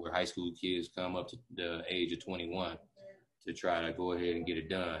school, where high school kids come up to the age of 21 to try to go ahead and get it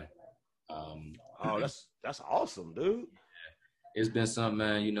done. Oh, that's awesome, dude. It's been something,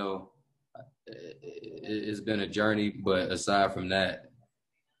 man. You know, it's been a journey, but aside from that,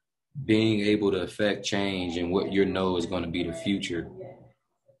 being able to affect change and what you know is going to be the future,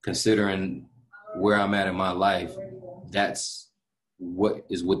 considering where I'm at in my life, that's what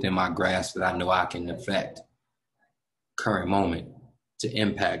is within my grasp that I know I can affect current moment to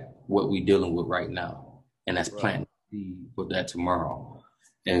impact what we're dealing with right now. And that's planting the seed for that tomorrow.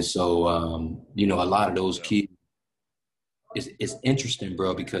 And so, you know, a lot of those kids, it's interesting,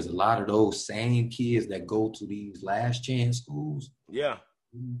 bro, because a lot of those same kids that go to these last chance schools,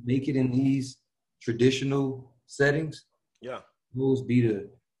 make it in these traditional settings, those be the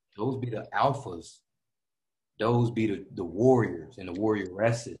alphas, those be the warriors and the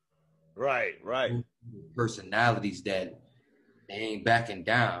warrioresses. Right. Personalities that they ain't backing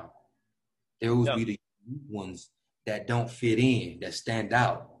down. Those be the ones that don't fit in, that stand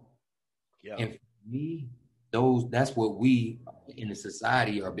out. And for me, that's what we in the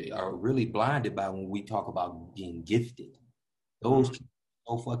society are really blinded by when we talk about being gifted. Those kids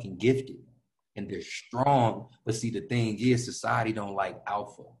are so fucking gifted and they're strong. But see, the thing is, society don't like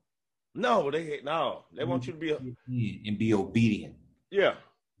alpha. No, they want you to be and be obedient. Yeah.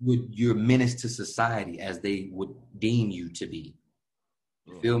 You're a menace to society as they would deem you to be.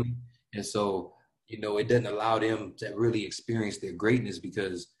 You feel me? And so, you know, it doesn't allow them to really experience their greatness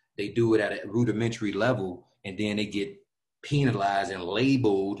because they do it at a rudimentary level and then they get penalized and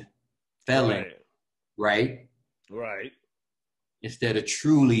labeled felon, right? Instead of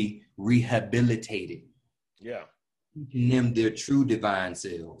truly rehabilitated. Teaching them their true divine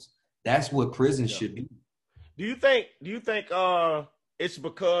selves. That's what prison should be. Do you think it's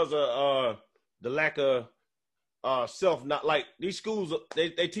because of the lack of self, not like these schools, they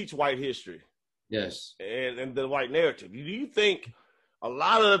teach white history. Yes. And the white narrative. Do you think a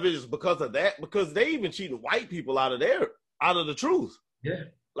lot of it is because of that? Because they even cheating white people out of the truth. Yeah.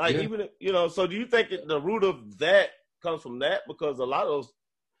 Like even, you know, so do you think the root of that comes from that? Because a lot of those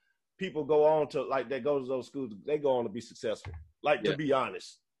people go on to, like, they go to those schools, they go on to be successful. Like, to be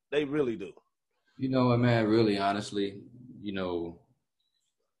honest, they really do. You know, man, really honestly, you know,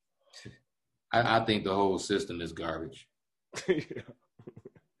 I think the whole system is garbage. The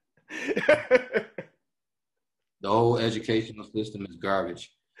whole educational system is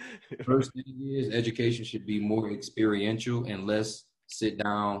garbage. First thing is, education should be more experiential and less sit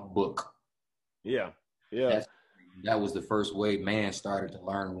down book. That was the first way man started to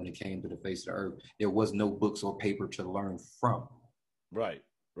learn when it came to the face of the earth. There was no books or paper to learn from. Right.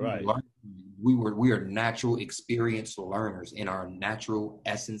 We are natural experience learners in our natural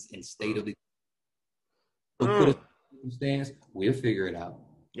essence and state of the put us in circumstance, we'll figure it out.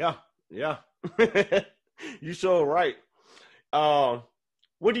 Yeah. You sure right.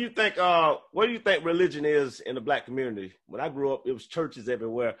 What do you think religion is in the black community? When I grew up, it was churches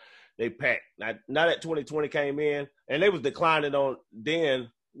everywhere. They packed. Now that 2020 came in and they was declining on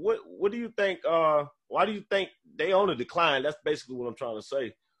then, what do you think, why do you think they on a decline? That's basically what I'm trying to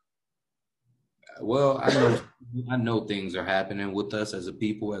say. Well, I know things are happening with us as a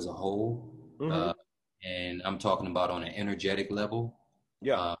people as a whole. And I'm talking about on an energetic level,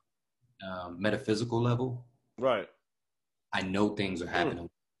 metaphysical level. Right. I know things are happening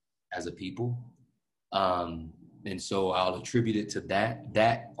as a people. And so I'll attribute it to that.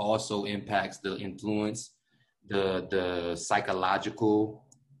 That also impacts the influence, the psychological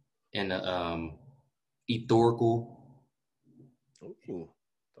and the etherical,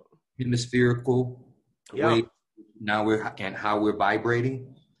 hemispherical way now how we're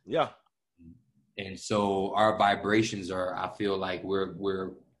vibrating. And so our vibrations are, I feel like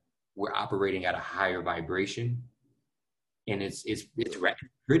we're operating at a higher vibration, and it's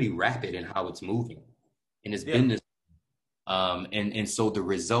pretty rapid in how it's moving, and it's been this. And so the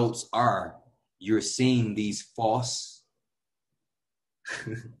results are you're seeing these false.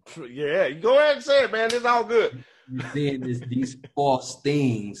 You go ahead and say it, man. It's all good. You're seeing these false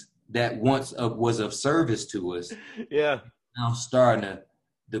things that once was of service to us. Now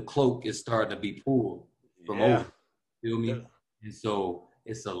the cloak is starting to be pulled from over. Feel me? And so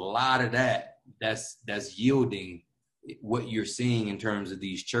it's a lot of that that's yielding what you're seeing in terms of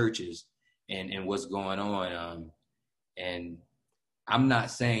these churches and what's going on. And I'm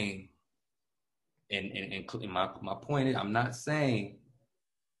not saying, and my point is, I'm not saying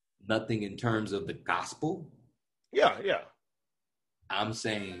nothing in terms of the gospel. Yeah. I'm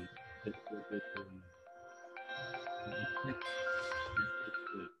saying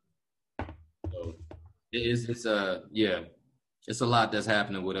so it's a lot that's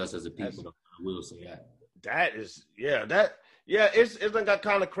happening with us as a people. I will say that. It's got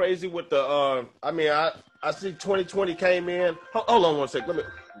kind of crazy with the I see 2020 came in. Hold on one second.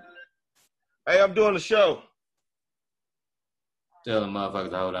 Hey, I'm doing the show. Tell them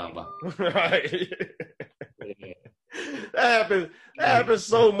motherfuckers to hold on, bro. Right. That happens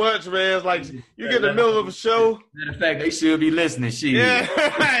so much, man. It's like you get in the middle of a show. Matter of fact, they should be listening. Shit. Yeah,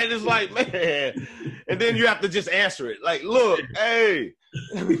 and it's like, man. And then you have to just answer it. Like, look, hey.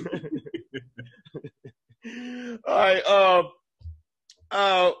 All right.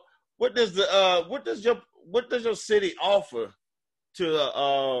 What does your city offer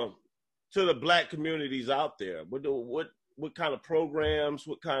to the black communities out there? What kind of programs?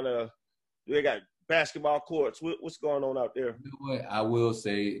 What kind of they got? Basketball courts. What's going on out there? You know what? I will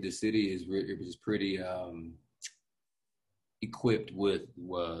say the city is pretty equipped with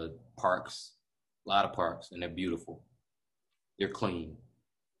parks, a lot of parks, and they're beautiful. They're clean.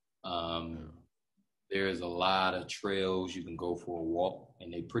 There's a lot of trails you can go for a walk,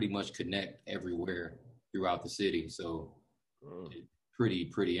 and they pretty much connect everywhere throughout the city. So it's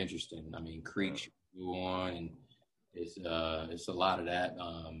pretty interesting. I mean, creeks you go on, and it's a lot of that.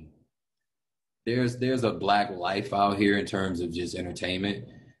 There's a black life out here in terms of just entertainment.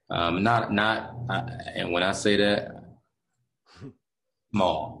 And when I say that,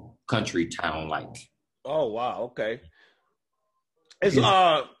 small country town like. Oh wow, okay.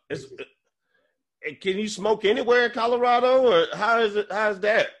 Can you smoke anywhere in Colorado, or how's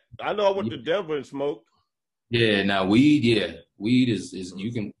that? I know I went to Denver and smoked. Yeah, now weed is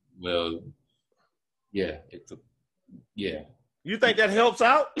you can You think that helps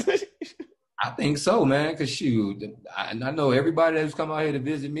out? I think so, man. Cause shoot, I know everybody that's come out here to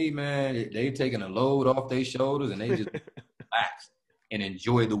visit me, man. They taking a load off their shoulders and they just relax and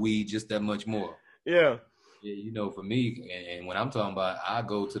enjoy the weed just that much more. Yeah. Yeah, you know, for me, and when I'm talking about, I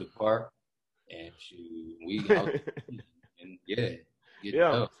go to the park and shoot, we out and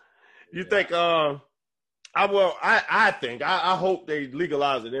You think? I hope they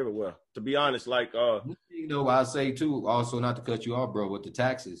legalize it everywhere. To be honest, like you know, I say too. Also, not to cut you off, bro, with the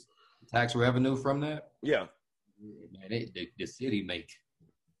taxes. Tax revenue from that? Yeah. Man, the city make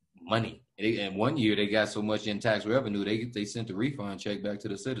money. And one year they got so much in tax revenue, they sent the refund check back to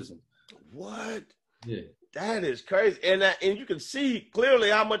the citizen. What? Yeah. That is crazy. And you can see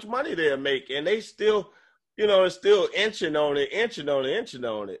clearly how much money they're making. And they still, it's still inching on it.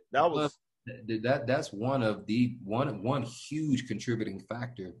 That was that's one huge contributing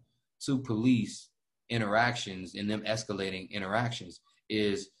factor to police interactions and them escalating interactions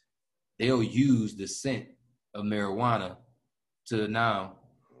is they'll use the scent of marijuana to now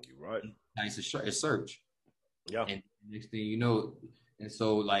search. Yeah. And next thing you know, and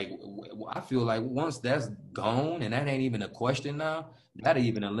so like I feel like once that's gone and that ain't even a question now, that'll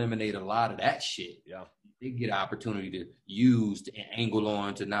even eliminate a lot of that shit. Yeah. They get an opportunity to use and angle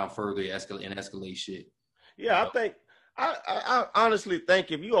on to now further escalate shit. Yeah, I think I honestly think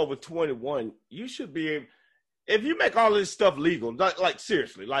if you over 21, you should be able, if you make all this stuff legal, like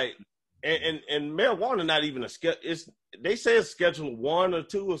seriously, like and marijuana not even they say it's Schedule 1 or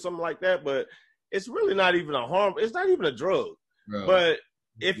 2 or something like that, but it's really not even a harm. It's not even a drug. Bro, but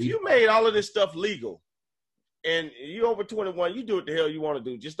if you made all of this stuff legal and you over 21, you do what the hell you want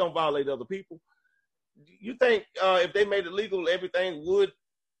to do. Just don't violate other people. You think if they made it legal, everything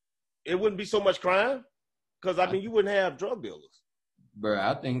wouldn't be so much crime? Because I mean, you wouldn't have drug dealers. Bro,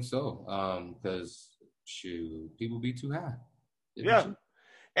 I think so. Because people be too high. Yeah,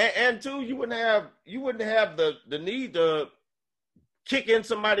 and two, you wouldn't have the need to kick in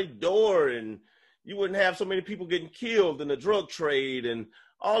somebody's door, and you wouldn't have so many people getting killed in the drug trade and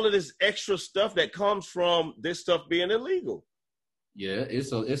all of this extra stuff that comes from this stuff being illegal. Yeah,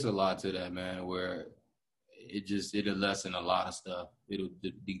 it's a lot to that, man. Where it'll lessen a lot of stuff. It'll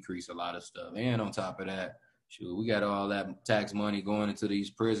decrease a lot of stuff, and on top of that, we got all that tax money going into these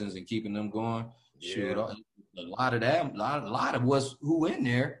prisons and keeping them going. Yeah. A lot of that, a lot of who in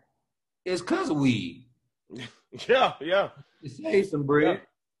there is because of weed. Yeah. To save some bread.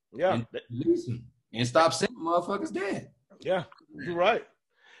 Yeah. And release them and stop sending motherfuckers dead. Yeah, you're right.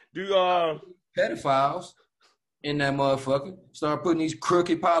 Pedophiles in that motherfucker start putting these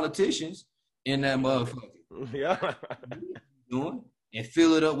crooked politicians in that motherfucker. Yeah. Doing and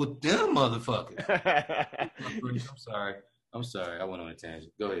fill it up with them motherfuckers. I'm sorry. I went on a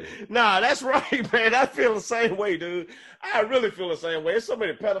tangent. Go ahead. Nah, that's right, man. I feel the same way, dude. I really feel the same way. There's so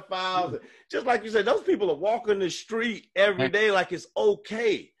many pedophiles. Just like you said, those people are walking the street every day like it's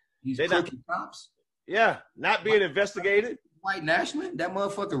okay. These They're crooked cops. Yeah, not being investigated. White Nationman, that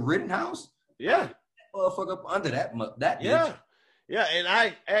motherfucker Rittenhouse. Yeah. That motherfucker up under that Yeah. bitch. Yeah, and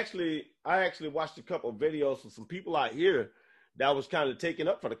I actually watched a couple of videos of some people out here that was kind of taking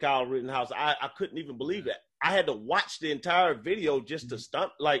up for the Kyle Rittenhouse. I couldn't even believe that. I had to watch the entire video just to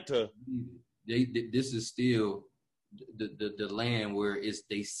stump, like to. This is still the land where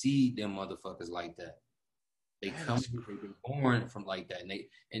they see them motherfuckers like that. They've been born from like that, and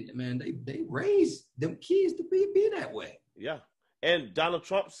they raise them kids to be that way. Yeah, and Donald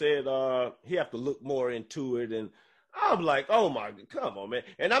Trump said he have to look more into it, and I'm like, oh my, come on, man.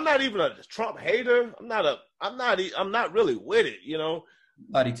 And I'm not even a Trump hater. I'm not really with it, you know.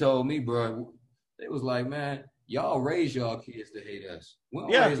 Somebody told me, bro, they was like, man, y'all raise y'all kids to hate us. We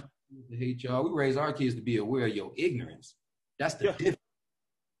don't raise our kids to hate y'all. We raise our kids to be aware of your ignorance. That's the difference.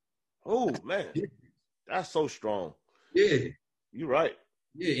 Oh man, that's so strong. Yeah, you're right.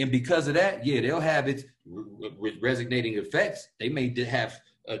 Yeah, and because of that, they'll have its resonating effects. They may have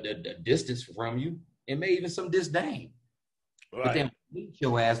a distance from you, and may even some disdain. Right. But then teach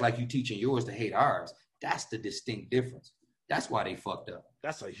your ass like you teaching yours to hate ours. That's the distinct difference. That's why they fucked up.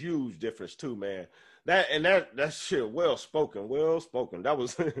 That's a huge difference too, man. That shit, well spoken. That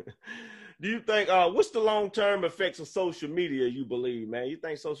was. Do you think what's the long-term effects of social media? You believe, man? You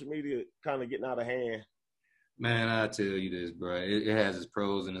think social media kind of getting out of hand? Man, I tell you this, bro. It has its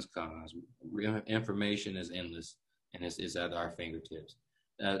pros and its cons. Information is endless, and it's at our fingertips.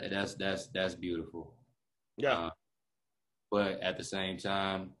 That's beautiful. Yeah. But at the same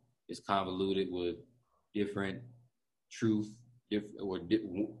time, it's convoluted with different truth,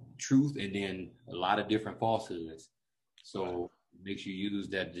 and then a lot of different falsehoods. So it makes you use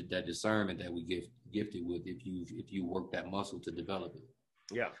that discernment that we get gifted with if you work that muscle to develop it.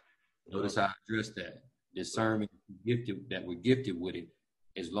 Yeah. Notice how I address that. Discernment that we're gifted with it,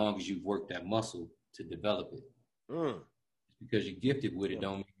 as long as you've worked that muscle to develop it. Because you're gifted with it,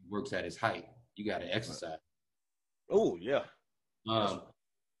 don't mean it works at its height. You got to exercise. Oh yeah.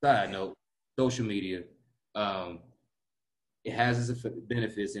 Side note: social media, it has its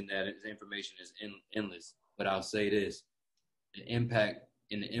benefits in that its information is endless. But I'll say this: the impact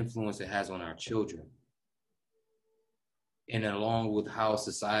and the influence it has on our children. And along with how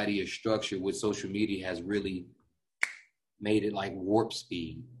society is structured with social media has really made it like warp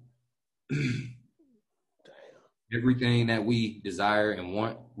speed. Everything that we desire and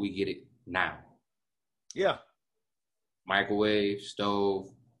want, we get it now. Yeah. Microwave, stove,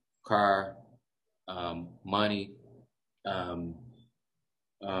 car, money,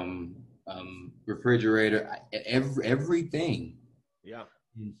 refrigerator, everything. Yeah.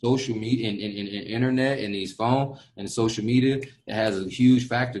 In social media and internet and these phones and social media, it has a huge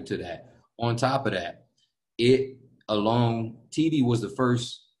factor to that. On top of that, TV was the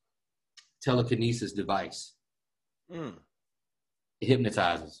first telekinesis device. It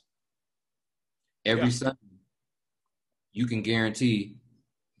hypnotizes. Every Sunday, you can guarantee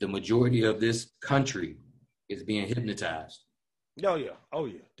the majority of this country is being hypnotized. Oh yeah,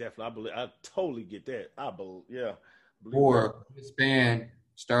 definitely. I totally get that. Or span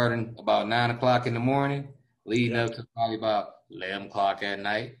starting about 9 o'clock in the morning, leading up to probably about 11 o'clock at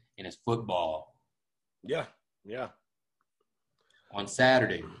night, and it's football. Yeah. On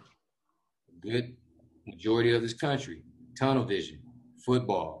Saturday, a good majority of this country, tunnel vision,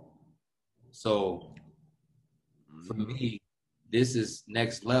 football. So for me, this is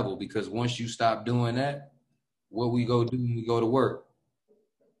next level, because once you stop doing that, what we go do when we go to work?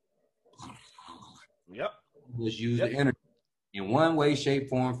 Yep. Let's use the internet in one way, shape,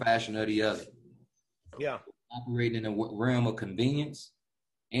 form, fashion, or the other. Yeah. Operating in a realm of convenience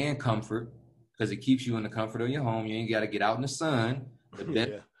and comfort, because it keeps you in the comfort of your home. You ain't got to get out in the sun. The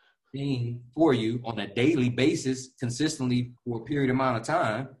best thing for you on a daily basis, consistently for a period amount of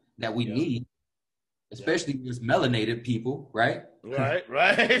time that we need, especially with melanated people, right? Right.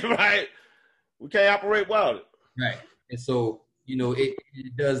 We can't operate without it. Right. And so,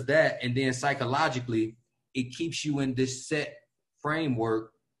 it does that. And then psychologically, it keeps you in this set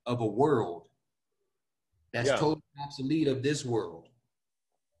framework of a world that's totally obsolete of this world.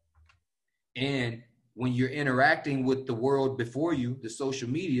 And when you're interacting with the world before you, the social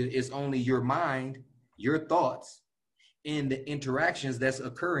media is only your mind, your thoughts, and the interactions that's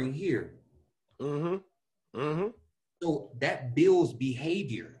occurring here. So that builds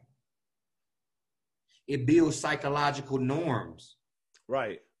behavior. It builds psychological norms.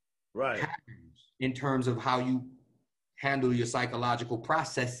 Right. In terms of how you handle your psychological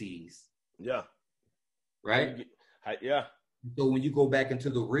processes. Yeah. Right? Yeah. So when you go back into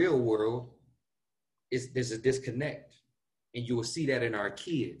the real world, there's a disconnect. And you will see that in our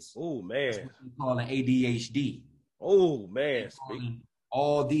kids. Oh, man. That's what we call an ADHD. Oh, man.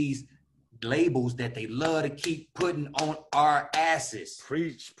 All these labels that they love to keep putting on our asses.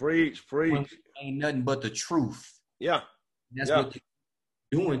 Preach. Ain't nothing but the truth. Yeah. That's what they're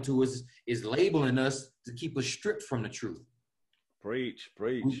doing to us, is labeling us to keep us stripped from the truth. Preach.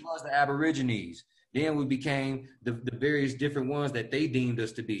 We was the Aborigines. Then we became the various different ones that they deemed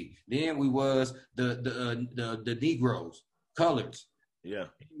us to be. Then we was the Negroes, coloreds. Yeah.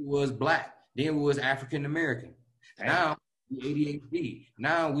 Then we was black. Then we was African American. Now we ADHD.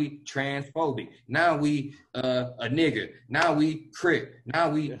 Now we transphobic. Now we a nigger. Now we crip. Now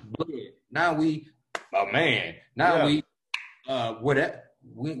we blood. Now we a man. Now we whatever.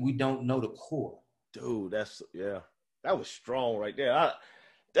 We don't know the core. Dude, that was strong right there.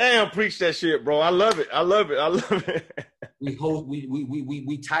 Damn, preach that shit, bro. I love it.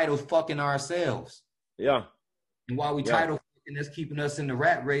 We title fucking ourselves. Yeah. And while we title fucking, that's keeping us in the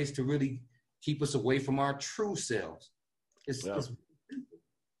rat race to really keep us away from our true selves.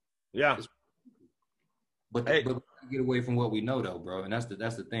 But we get away from what we know, though, bro. And that's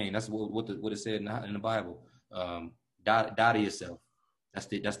the thing. That's what it said in the Bible. Die to yourself. That's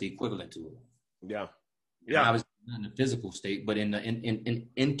the equivalent to it. Yeah. Yeah. I was not in the physical state, but in the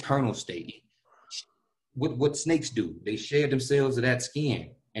internal state. What snakes do? They shed themselves of that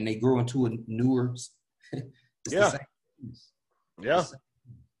skin and they grow into a newer. Yeah.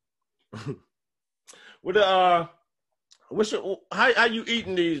 How you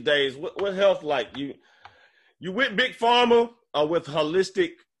eating these days? What health like? You with Big Pharma or with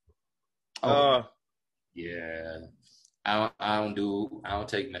holistic? Yeah. I don't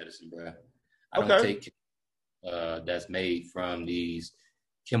take medicine, bro. I don't take that's made from these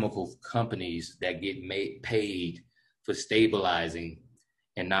chemical companies that get paid for stabilizing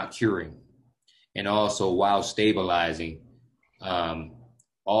and not curing. And also while stabilizing,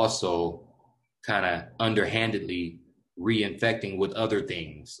 also kind of underhandedly reinfecting with other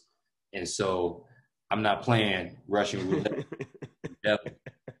things. And so I'm not playing Russian roulette. You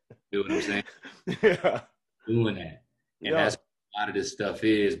know what I'm saying? Yeah. Doing that. And that's what a lot of this stuff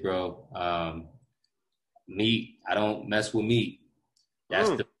is, bro. Meat, I don't mess with meat. That's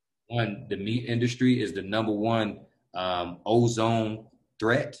the meat industry is the number one ozone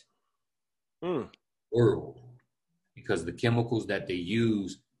threat world, because the chemicals that they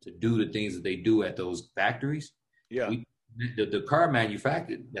use to do the things that they do at those factories. Yeah. The car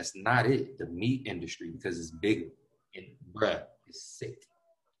manufacturer, that's not it. The meat industry, because it's bigger. And bruh, it's sick.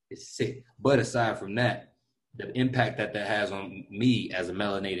 It's sick. But aside from that, the impact that has on me as a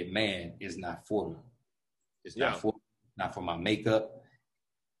melanated man is not for me. It's not for my makeup.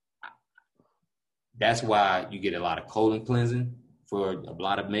 That's why you get a lot of colon cleansing for a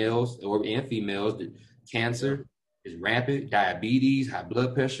lot of males and females. The cancer is rampant, diabetes, high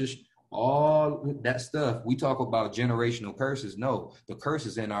blood pressure, all that stuff. We talk about generational curses. No, the curse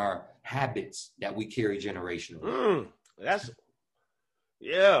is in our habits that we carry generationally. That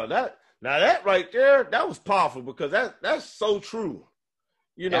right there, that was powerful, because that's so true.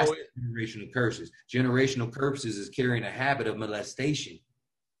 That's generational curses. Generational curses is carrying a habit of molestation.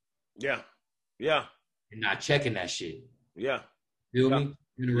 Yeah. And not checking that shit. Yeah. Feel me?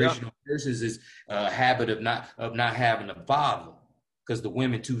 Generational curses is a habit of not having a father because the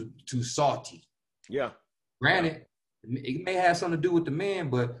women too salty. Yeah. Granted, it may have something to do with the man,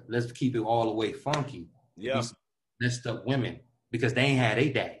 but let's keep it all the way funky. Yeah. Messed up women because they ain't had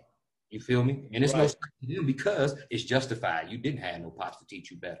a dad. You feel me? And it's no to them because it's justified. You didn't have no pops to teach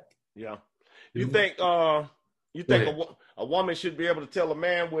you better. Yeah. You think a woman should be able to tell a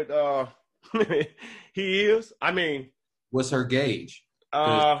man what he is? I mean, what's her gauge?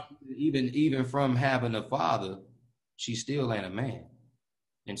 Even from having a father, she still ain't a man.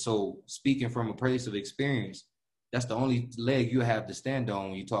 And so, speaking from a place of experience, that's the only leg you have to stand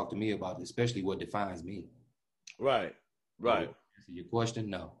on when you talk to me about it, especially what defines me. Right. So, answer your question?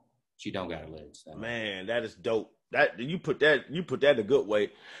 No. She don't got a leg. Man, that is dope. That you put that in a good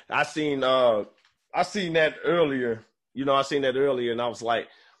way. I seen that earlier. I seen that earlier, and I was like,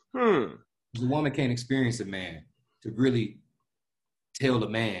 The woman can't experience a man to really tell a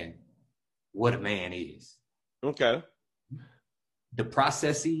man what a man is. Okay. The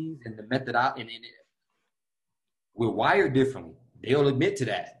processes and the method we're wired differently. They'll admit to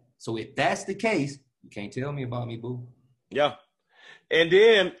that. So if that's the case, you can't tell me about me, boo. Yeah. Do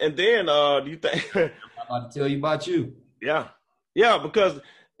you think? I'm about to tell you about you. Yeah, yeah, because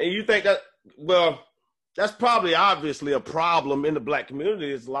and you think that well, that's probably obviously a problem in the black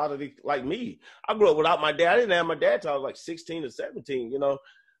community. Is a lot of the like me. I grew up without my dad. I didn't have my dad till I was like 16 or 17. You know,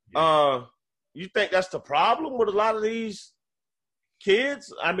 Yeah. you think that's the problem with a lot of these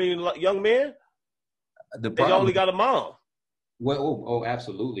kids? I mean, young men. The They problem, only got a mom. well,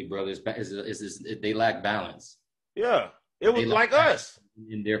 absolutely, brother. They lack balance. Yeah, it They was lack like balance us.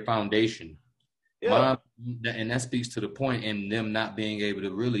 in their foundation. Yeah, Mom, and that speaks to the point in them not being able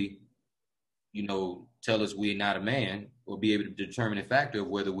to really, tell us we're not a man or be able to determine the factor of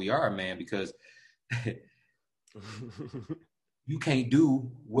whether we are a man because you can't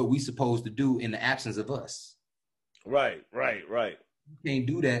do what we supposed to do in the absence of us. right. You can't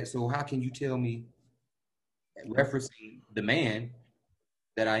do that. So how can you tell me, referencing the man,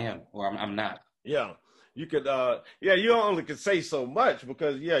 that I am or I'm not? Yeah, you could. Yeah, you only could say so much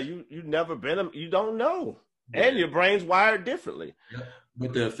because you never been. You don't know, Yeah. and your brain's wired differently. Yep.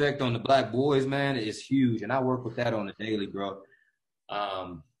 But the effect on the black boys, man, is huge, and I work with that on a daily, bro.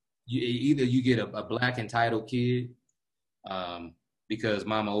 You get a black entitled kid, because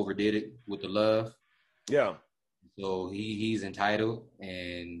mama overdid it with the love. Yeah. So he's entitled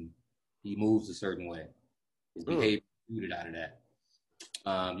and he moves a certain way. His behavior is rooted out of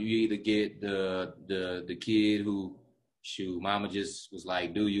that. You either get the kid who, shoot, mama just was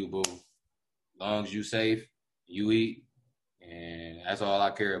like, do you, boo? As long as you safe, you eat, and that's all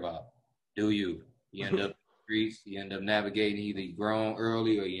I care about. Do you? You end up in the streets, you end up navigating, either grown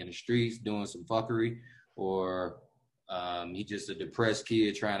early or you in the streets doing some fuckery, or he just a depressed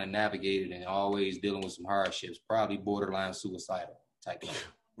kid trying to navigate it and always dealing with some hardships, probably borderline suicidal type of.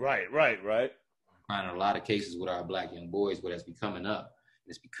 Right. Finding a lot of cases with our black young boys where that's becoming up.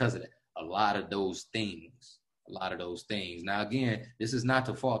 It's because of that. A lot of those things. Now, again, this is not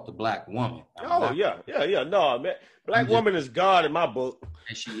to fault the black woman. Yeah. No, man, black woman is God in my book.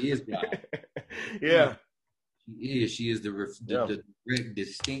 And she is God. Yeah. She is the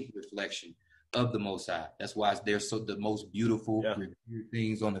distinct reflection of the Most High. That's why they're the most beautiful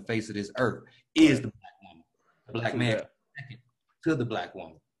things on the face of this earth is the black woman. The black man second to the black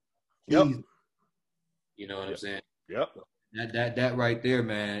woman. Yep. You know what I'm saying? Yep. That right there,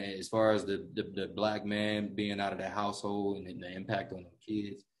 man, as far as the black man being out of the household and the impact on the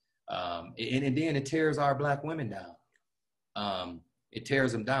kids, and then it tears our black women down. It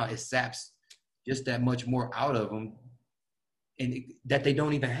tears them down. It saps just that much more out of them, and that they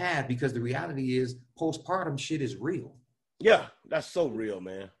don't even have, because the reality is postpartum shit is real. Yeah, that's so real,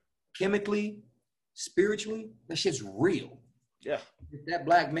 man. Chemically, spiritually, that shit's real. Yeah. If that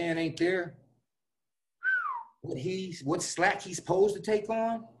black man ain't there, what slack he's supposed to take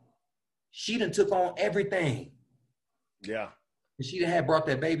on, she done took on everything. Yeah. And she had brought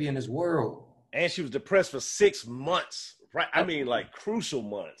that baby in this world. And she was depressed for 6 months. Right. I mean, like crucial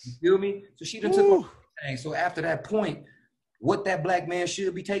months. You feel me? So she done took on everything. So after that point, what that black man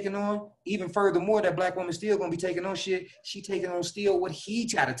should be taking on, even furthermore, that black woman still gonna be taking on shit. She taking on still what he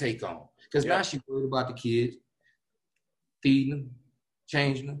try to take on. Because now she's worried about the kids, feeding them,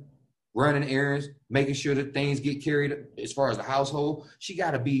 changing them, running errands, making sure that things get carried as far as the household. She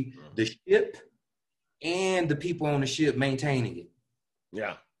got to be the ship and the people on the ship maintaining it.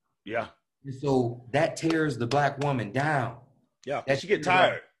 Yeah. And so that tears the black woman down. Yeah, she get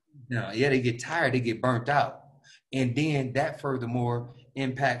tired. They get tired. They get burnt out. And then that furthermore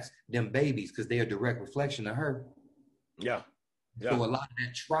impacts them babies because they're a direct reflection of her. Yeah. So a lot of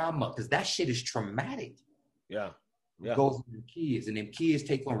that trauma, because that shit is traumatic. Yeah. Goes to the kids, and then kids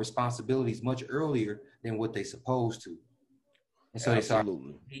take on responsibilities much earlier than what they supposed to, and so they start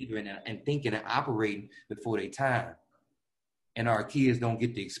behaving and thinking and operating before their time, and our kids don't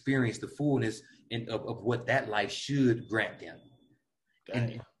get to experience the fullness of what that life should grant them.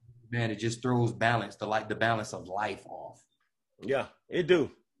 And man, it just throws the balance of life off. Yeah, it do.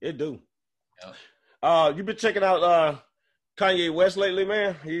 Yeah. You been checking out Kanye West lately,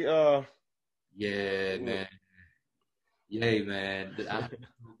 man? Yeah, man. Yay, man.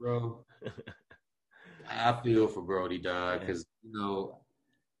 Bro, I feel for Brody, dog, because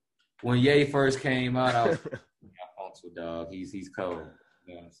when Ye first came out, I was also, dog. He's cold.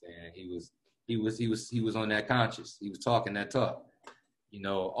 You know what I'm saying? He was on that conscious. He was talking that talk.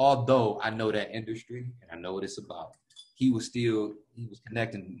 Although I know that industry and I know what it's about, he was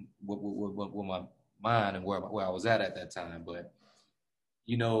connecting with my mind and where I was at that time. But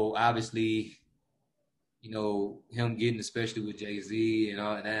obviously, him getting, especially with Jay-Z and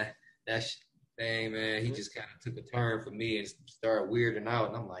all that thing, man, he just kind of took a turn for me and started weirding out.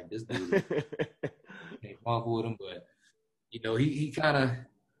 And I'm like, this dude ain't fun with him. But You know, he kind of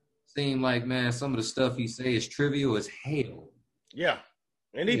seemed like, man, some of the stuff he say is trivial as hell. Yeah.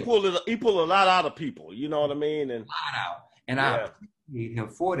 And he pulled a lot out of people, you know what I mean? And a lot out. And I appreciate him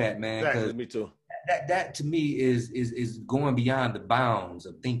for that, man. Exactly, me too. That to me is going beyond the bounds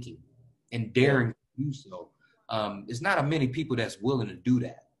of thinking and daring to do so. It's not a many people that's willing to do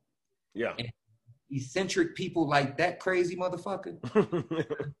that. Yeah. And eccentric people like that crazy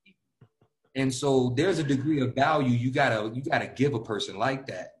motherfucker. And so there's a degree of value you gotta give a person like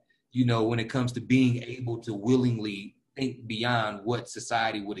that, you know, when it comes to being able to willingly think beyond what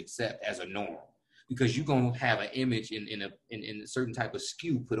society would accept as a norm, because you're gonna have an image in a certain type of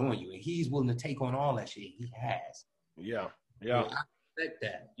skew put on you, and he's willing to take on all that shit. He has. Yeah. So I respect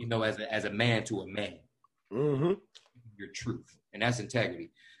that, you know, as a man to a man. Mm-hmm. Your truth, and that's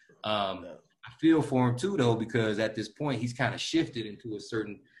integrity. I feel for him too, though, because at this point he's kind of shifted into a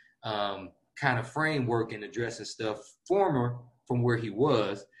certain kind of framework in addressing stuff from where he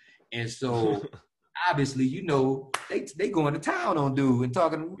was, and so obviously, you know, they going to town on dude and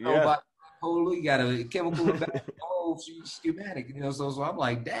talking about you got a chemical imbalance, whole schematic, you know. So I'm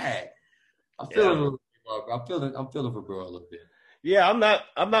like, Dad, I'm feeling for bro a little bit. Yeah, I'm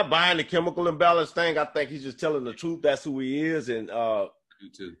not buying the chemical imbalance thing. I think he's just telling the truth. That's who he is, and I do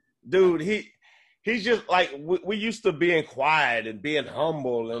too. Dude, he's just like we used to being quiet and being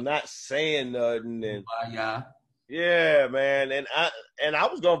humble and not saying nothing. And yeah, man. And I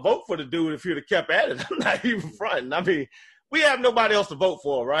was gonna vote for the dude if he'd have kept at it. I'm not even fronting. I mean, we have nobody else to vote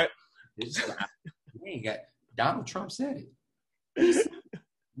for, right? We ain't got. Donald Trump said it.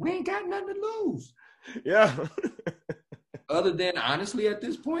 We ain't got nothing to lose. Yeah. Other than, honestly, at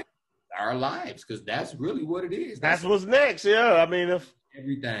this point, our lives, because that's really what it is. That's what's next. Yeah, I mean, if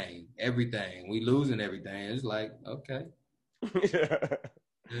everything, we losing everything. It's like, okay. Yeah.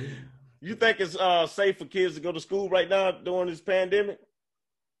 You think it's safe for kids to go to school right now during this pandemic?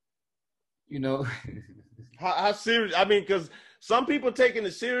 You know, how serious? I mean, because some people taking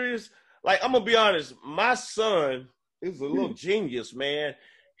it serious. Like, I'm gonna be honest, my son is a little genius, man.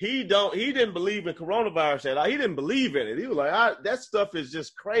 He didn't believe in coronavirus at all. He didn't believe in it. He was like, that stuff is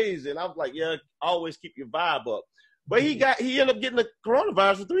just crazy. And I was like, yeah, always keep your vibe up. But he ended up getting the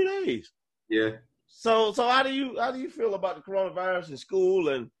coronavirus for 3 days. Yeah. So how do you feel about the coronavirus in school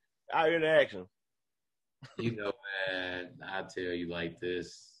and our interaction? You know, man, I tell you like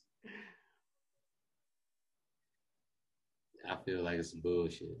this. I feel like it's some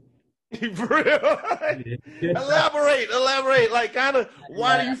bullshit. For real? Elaborate. Like, kind of,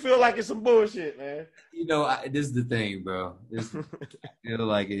 why do you feel like it's some bullshit, man? You know, this is the thing, bro. I feel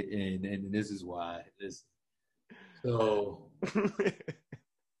like it, and this is why. So,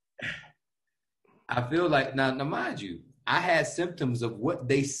 I feel like, now mind you, I had symptoms of what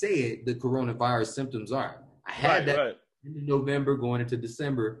they said the coronavirus symptoms are. I had that in November going into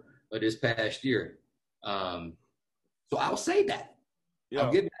December of this past year. So I'll say that. Yeah.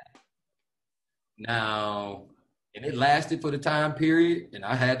 I'll get that. Now, and it lasted for the time period, and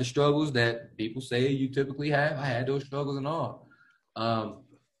I had the struggles that people say you typically have. I had those struggles and all.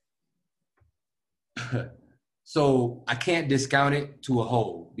 So I can't discount it to a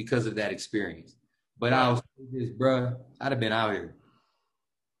whole because of that experience. But I'll say this, bro, I'd have been out here.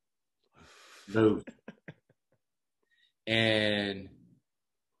 No. And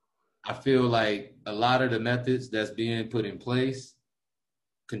I feel like a lot of the methods that's being put in place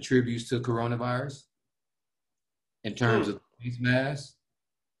contributes to coronavirus in terms of face masks,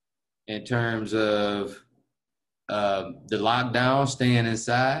 in terms of the lockdown, staying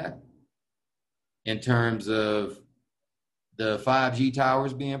inside, in terms of the 5G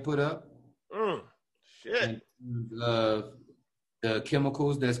towers being put up, shit, in terms of the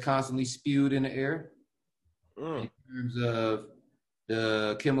chemicals that's constantly spewed in the air, in terms of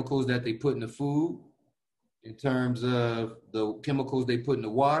the chemicals that they put in the food, in terms of the chemicals they put in the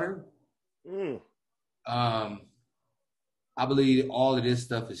water. I believe all of this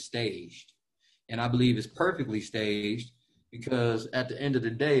stuff is staged. And I believe it's perfectly staged because at the end of the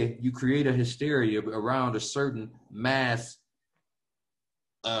day, you create a hysteria around a certain mass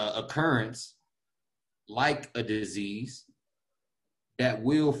occurrence, like a disease, that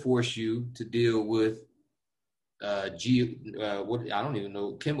will force you to deal with I don't even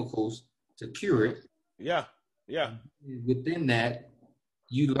know, chemicals to cure it. Yeah. Within that,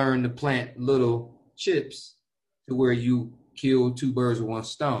 you learn to plant little chips to where you kill two birds with one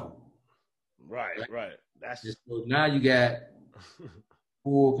stone. Right. That's just so now you got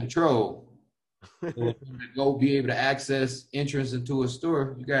full control. So to go be able to access entrance into a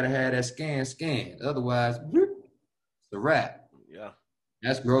store, you gotta have that scan. Otherwise, it's a wrap. Yeah.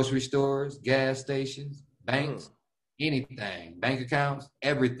 That's grocery stores, gas stations, banks, anything, bank accounts,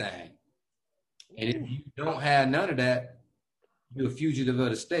 everything. And if you don't have none of that, you're a fugitive of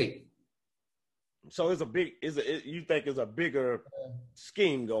the state. So it's a big, you think it's a bigger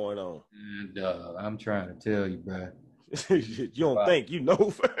scheme going on? And I'm trying to tell you, bro. You don't think, you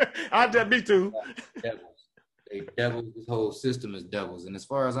know? Me too. Devils. They devils. This whole system is devils. And as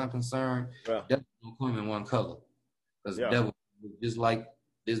far as I'm concerned, devils don't come in one color. Because devils just like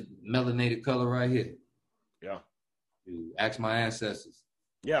this melanated color right here. Yeah. You ask my ancestors.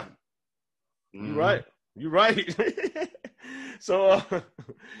 Yeah. You're right. You're right. So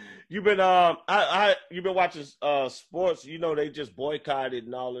you've been you've been watching sports. You know, they just boycotted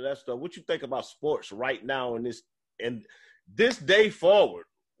and all of that stuff. What you think about sports right now in this day forward?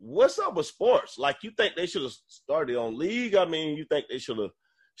 What's up with sports? Like, you think they should have started on league? I mean, you think they should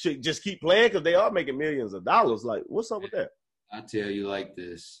just keep playing because they are making millions of dollars? Like, what's up with that? I tell you like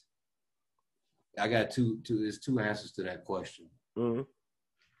this. I got there's two answers to that question. Mm-hmm.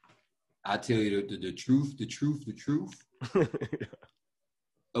 I tell you the truth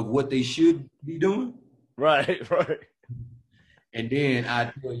of what they should be doing. Right. And then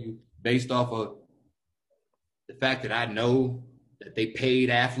I tell you, based off of the fact that I know that they paid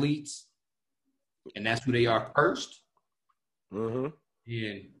athletes and that's who they are first, and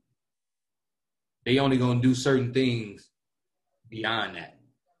they only gonna do certain things beyond that.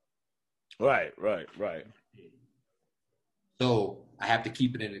 Right. So I have to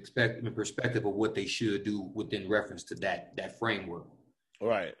keep it in perspective of what they should do within reference to that framework.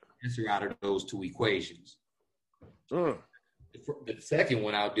 Right. Answer out of those two equations. The second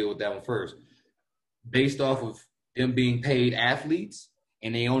one, I'll deal with that one first. Based off of them being paid athletes,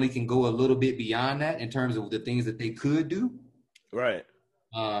 and they only can go a little bit beyond that in terms of the things that they could do. Right.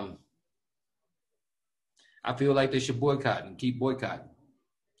 I feel like they should boycott and keep boycotting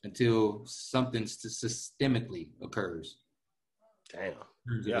until something systemically occurs. Damn.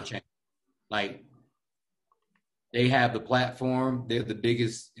 Yeah. Like, they have the platform. They're the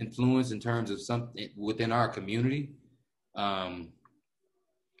biggest influence in terms of something within our community. That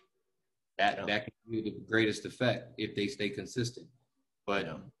can do the greatest effect if they stay consistent. But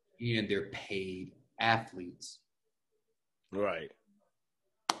again, they're paid athletes. Right.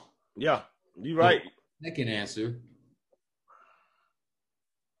 Yeah, you're right. Second answer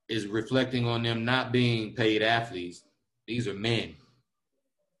is reflecting on them not being paid athletes. These are men.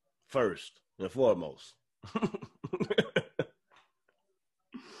 First and foremost.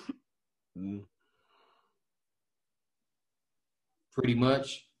 Pretty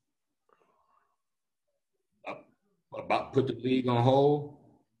much about put the league on hold.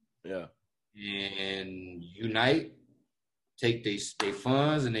 Yeah. And unite, take their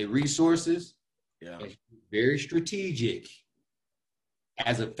funds and their resources. Yeah. And very strategic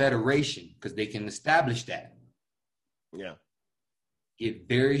as a federation, because they can establish that. Yeah. Get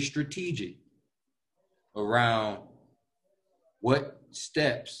very strategic around what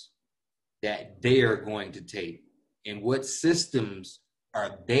steps that they are going to take and what systems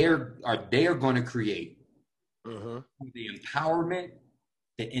are they going to create for the empowerment,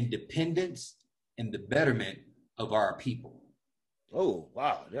 the independence, and the betterment of our people. Oh,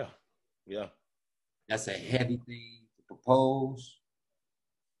 wow. Yeah. Yeah. That's a heavy thing to propose,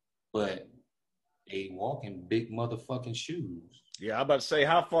 but they walk in big motherfucking shoes. Yeah, I'm about to say,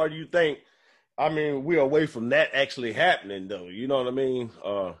 how far do you think, I mean, we're away from that actually happening, though? You know what I mean?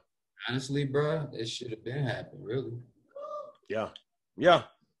 Honestly, bro, it should have been happening, really. Yeah. Yeah.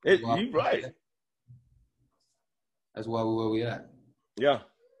 You're right. That's why we're where we at. Yeah.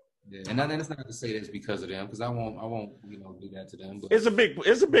 Yeah. And that's not to say that's because of them, because I won't, do that to them. But it's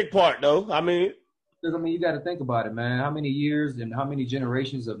a big part, though. I mean, you got to think about it, man. How many years and how many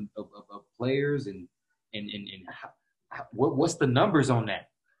generations of players and what's the numbers on that?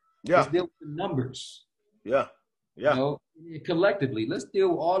 Yeah. Let's deal with the numbers. Yeah. Yeah. Collectively, let's deal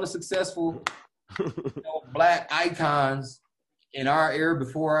with all the successful Black icons in our era,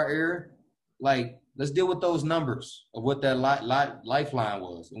 before our era. Like, let's deal with those numbers of what that lifeline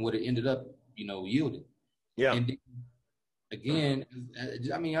was and what it ended up, yielding. Yeah. And again,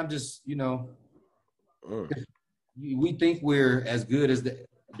 I mean, I'm just, we think we're as good as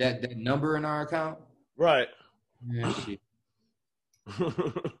that number in our account. Right. Man, shit.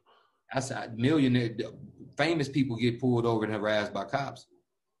 That's a millionaire. Famous people get pulled over and harassed by cops.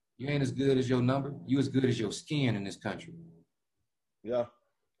 You ain't as good as your number. You as good as your skin in this country. Yeah,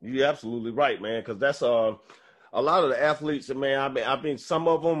 you're absolutely right, man. Because that's a lot of the athletes, man. I mean, some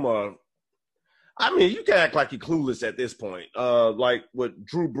of them are. I mean, you can act like you're clueless at this point. Like with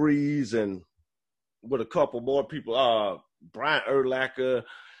Drew Brees and with a couple more people, Brian Urlacher.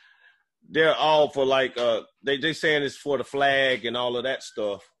 they're all for like they saying it's for the flag and all of that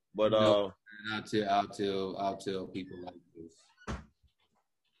stuff. But no, I'll tell people like this.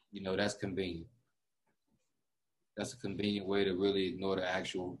 You know, that's convenient. That's a convenient way to really ignore the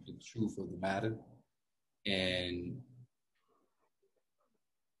truth of the matter. And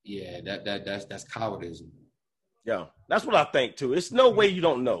yeah, that's cowardice. yeah, that's what I think too. It's no way you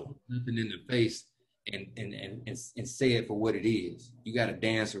don't know. Nothing in the face and say it for what it is. You got to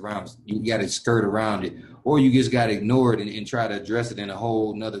dance around. You got to skirt around it, or you just got to ignore it and try to address it in a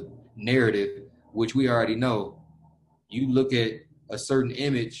whole nother narrative, which we already know. You look at a certain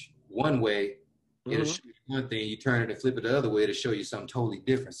image one way, it'll show you one thing. You turn it and flip it the other way to show you something totally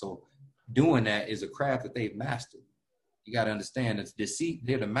different. So doing that is a craft that they've mastered. You got to understand it's deceit.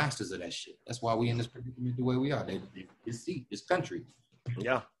 They're the masters of that shit. That's why we in this predicament the way we are. They deceit this country.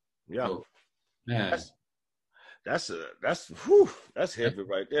 Yeah. So, man, that's heavy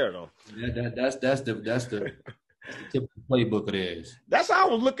right there though. That's the typical playbook of theirs. That's how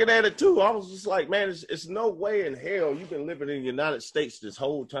I was looking at it too. I was just like, man, it's no way in hell you've been living in the United States this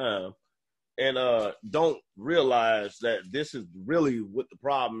whole time and don't realize that this is really what the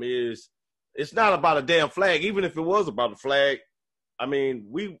problem is. It's not about a damn flag. Even if it was about a flag, I mean,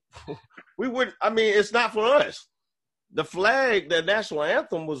 we would. I mean, it's not for us. The flag, the national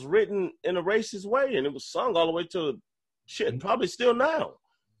anthem, was written in a racist way, and it was sung all the way to shit, probably still now.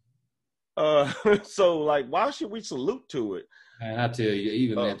 So, like, why should we salute to it? And I tell you,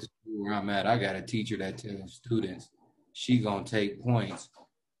 even at the school where I'm at, I got a teacher that tells students she gonna take points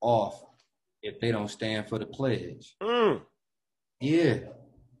off if they don't stand for the pledge. Yeah.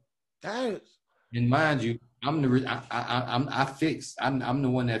 And mind you, I'm the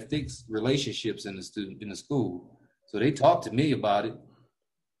one that fix relationships in the school. So they talk to me about it,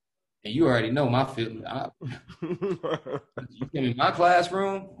 and you already know my feeling. You come in my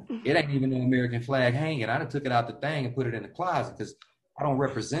classroom, it ain't even no American flag hanging. I done took it out the thing and put it in the closet because I don't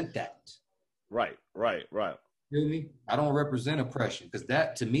represent that. Right. Feel me? I don't represent oppression because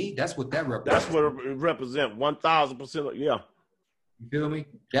that, to me, that's what that represents. That's what it represents. 1,000%. Yeah. You feel me?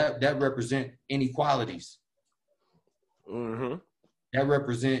 That represent inequalities. That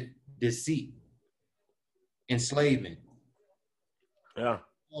represent deceit, enslavement. Yeah.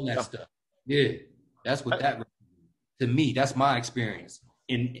 All that stuff. Yeah. That's what that represents. To me, that's my experience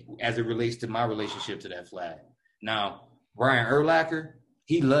as it relates to my relationship to that flag. Now, Brian Urlacher,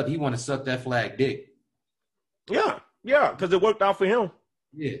 he want to suck that flag dick. Yeah, because it worked out for him.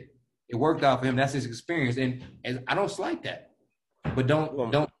 Yeah, it worked out for him. That's his experience, and I don't slight that. But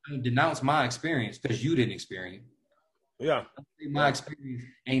don't denounce my experience because you didn't experience it. Yeah. My experience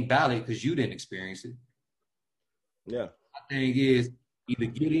ain't valid because you didn't experience it. Yeah. My thing is either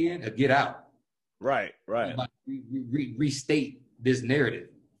get in or get out. Right. Restate this narrative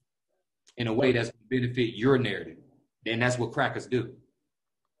in a way that's going to benefit your narrative. Then that's what crackers do.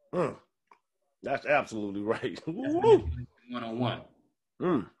 That's absolutely right. One-on-one.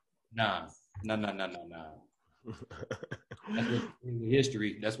 Nah. That's in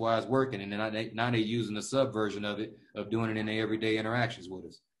history. That's why it's working. And then now they're using the subversion of it, of doing it in their everyday interactions with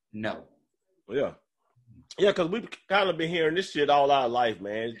us. No. Yeah, because we've kind of been hearing this shit all our life,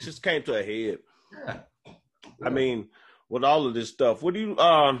 man. It just came to a head. Yeah. I mean, with all of this stuff, what do you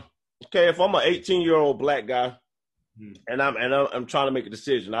okay, if I'm an 18-year-old black guy and I'm trying to make a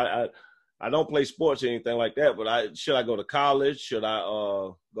decision. I don't play sports or anything like that, but should I go to college? Should I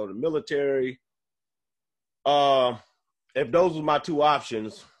go to military? If those were my two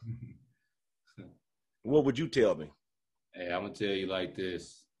options, what would you tell me? Hey, I'm gonna tell you like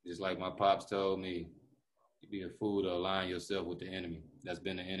this. Just like my pops told me, you'd be a fool to align yourself with the enemy. That's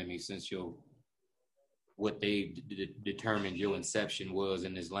been the enemy since what they determined your inception was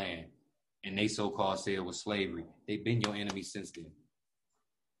in this land. And they so-called say it was slavery. They've been your enemy since then.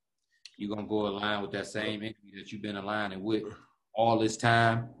 You're gonna go align with that same enemy that you've been aligning with all this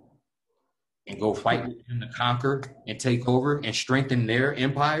time and go fight with them to conquer and take over and strengthen their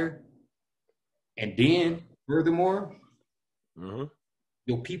empire. And then, furthermore,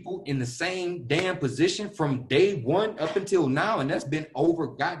 your people in the same damn position from day one up until now, and that's been over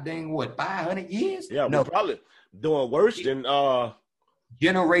goddamn, 500 years? Yeah, no, we're probably doing worse than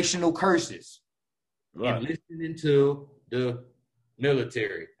generational curses. Right. And listening to the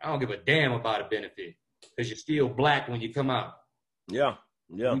military. I don't give a damn about a benefit because you're still black when you come out. Yeah.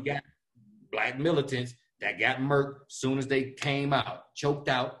 We got black militants that got murked soon as they came out, choked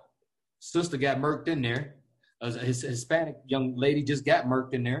out. Sister got murked in there. A Hispanic young lady just got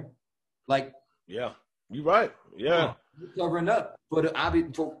murked in there. Like, yeah, you're right. Yeah, we're covering up for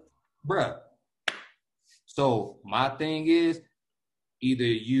bruh. So my thing is, either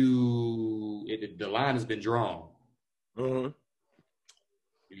the line has been drawn. Mm-hmm.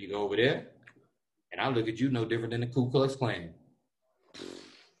 You go over there, and I look at you no different than the Ku Klux Klan.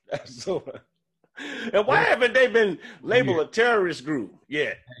 That's so. And why haven't they been labeled a terrorist group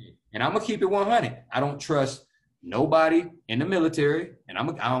yet? And I'm gonna keep it 100. I don't trust nobody in the military, and I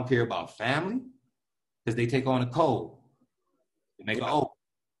don't care about family because they take on a code. They make an oath.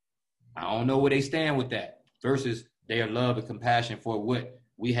 I don't know where they stand with that versus their love and compassion for what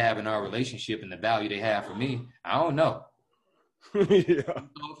we have in our relationship and the value they have for me. I don't know. Yeah.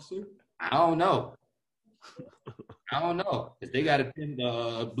 Officer, I don't know. I don't know because they got to pin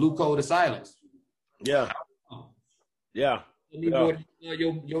the blue code of silence. Yeah. Yeah.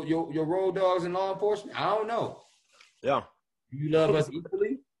 Your road dogs in law enforcement. I don't know. Yeah. You love us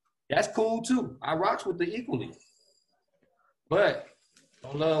equally. That's cool too. I rocks with the equally, but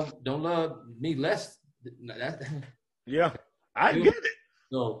don't love me less. Yeah, I get it.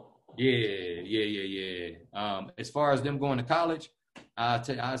 So yeah. As far as them going to college,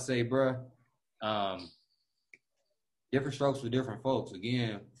 I say, bruh, different strokes for different folks.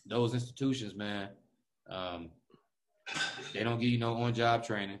 Again, those institutions, man, they don't give you no on-job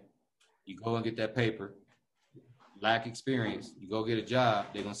training. You go and get that paper. Lack experience, you go get a job.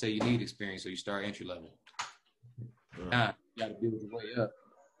 They're gonna say you need experience, so you start entry level. Now you gotta build your way up.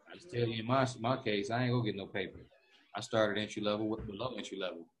 I just tell you, in my case, I ain't gonna get no paper. I started entry level below entry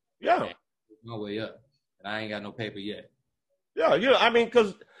level. Yeah, my way up, and I ain't got no paper yet. Yeah, I mean,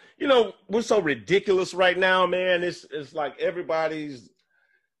 because we're so ridiculous right now, man. It's like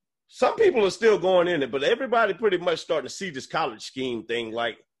some people are still going in it, but everybody pretty much starting to see this college scheme thing.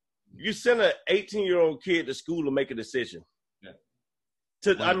 Like, you send an 18-year-old kid to school to make a decision. Yeah.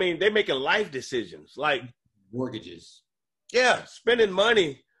 I mean, they're making life decisions, like mortgages. Yeah, spending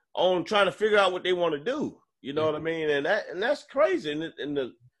money on trying to figure out what they want to do. You know what I mean? And that's crazy. And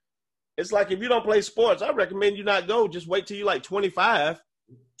it's like, if you don't play sports, I recommend you not go. Just wait till you're like 25,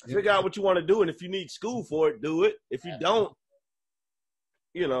 figure out what you want to do, and if you need school for it, do it. If you don't,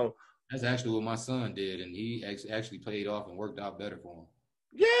 That's actually what my son did, and he actually paid off and worked out better for him.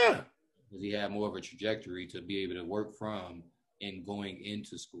 Yeah. Because he had more of a trajectory to be able to work from and going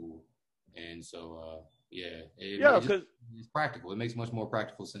into school. And so, because it's practical. It makes much more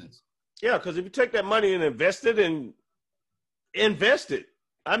practical sense. Yeah, because if you take that money and invest it,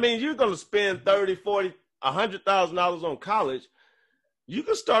 I mean, you're going to spend $30,000, $40,000, $100,000 on college. You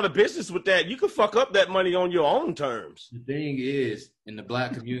can start a business with that. You can fuck up that money on your own terms. The thing is, in the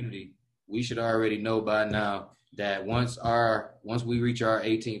Black community, we should already know by now that once we reach our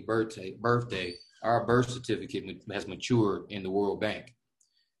 18th birthday, our birth certificate has matured in the World Bank,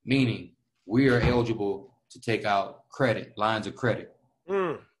 meaning we are eligible to take out lines of credit.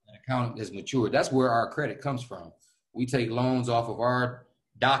 An account has matured. That's where our credit comes from. We take loans off of our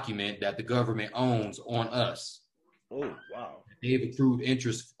document that the government owns on us. Oh, wow. They've accrued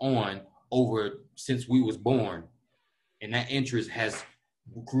interest on over since we was born. And that interest has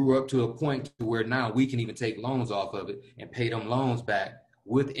grew up to a point to where now we can even take loans off of it and pay them loans back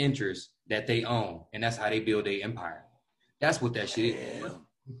with interest that they own. And that's how they build their empire. That's what that shit is. If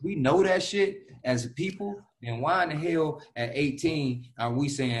we know that shit as people, then why in the hell at 18 are we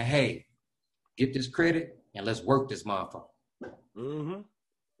saying, hey, get this credit and let's work this motherfucker? Mm-hmm.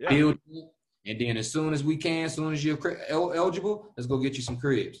 Yeah. Build it, and then as soon as you're eligible, let's go get you some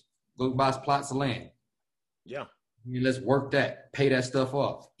cribs. Go buy some plots of land. Yeah. And let's work that, pay that stuff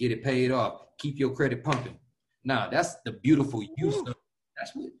off, get it paid off, keep your credit pumping. Now, that's the beautiful use of it.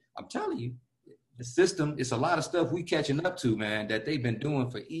 That's what I'm telling you. The system, it's a lot of stuff we catching up to, man, that they've been doing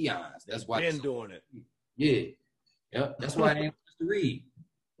for eons. That's why they've been doing it. Yeah. Yep. That's why they ain't want us to read.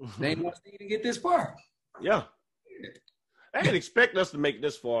 They ain't want us to even get this far. Yeah. I didn't expect us to make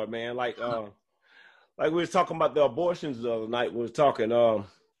this far, man. Like we was talking about the abortions the other night. We was talking,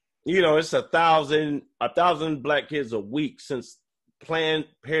 it's 1,000 Black kids a week since Planned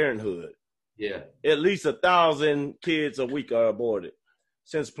Parenthood. Yeah. At least 1,000 kids a week are aborted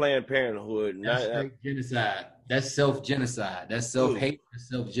since Planned Parenthood. That's genocide. That's self-genocide. That's self-hate. That's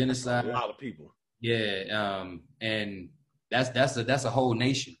self-genocide. A lot of people. Yeah. And that's a whole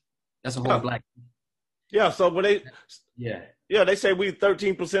nation. That's a whole Black. Yeah. So when they say we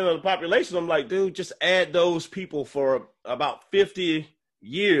 13% of the population. I'm like, dude, just add those people for about 50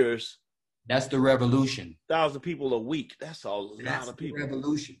 years. That's the revolution. 1,000 people a week. That's a lot of people.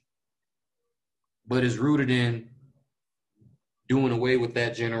 Revolution. But it's rooted in doing away with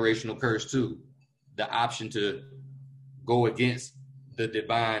that generational curse too. The option to go against the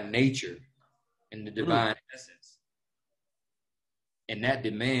divine nature and the divine essence. And that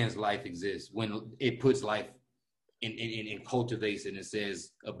demands life exists when it puts life and cultivates it and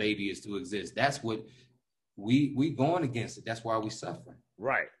says a baby is to exist. That's what we going against it. That's why we suffer.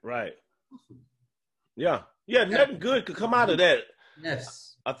 Right. Yeah. Nothing good could come out of that.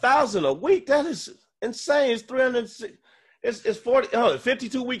 Yes. 1,000 a week. That is insane. It's 300. It's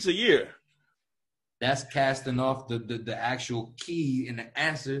 52 weeks a year. That's casting off the actual key and the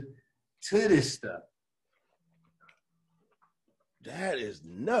answer to this stuff. That is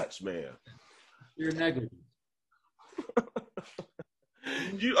nuts, man. You're negligent.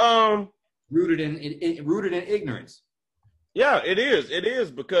 You rooted in ignorance. Yeah, it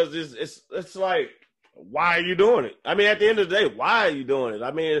is because it's like, why are you doing it? I mean, at the end of the day, why are you doing it?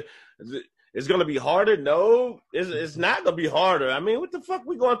 I mean, it's gonna be harder. No, it's not gonna be harder. I mean, what the fuck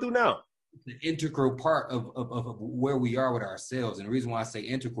we going through now? The integral part of where we are with ourselves. And the reason why I say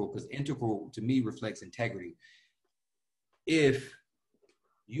integral, because integral to me reflects integrity. If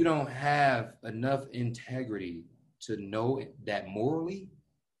you don't have enough integrity to know that morally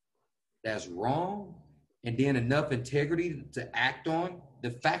that's wrong, and then enough integrity to act on the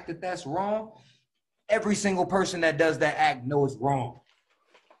fact that that's wrong, every single person that does that act knows it's wrong.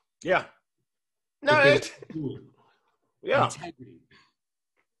 Yeah. Yeah. Integrity.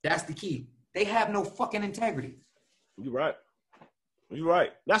 That's the key. They have no fucking integrity. You're right.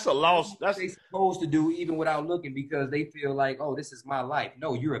 That's a loss. That's what they're supposed to do even without looking, because they feel like, oh, this is my life.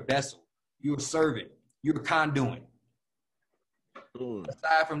 No, you're a vessel. You're a servant. You're a conduit.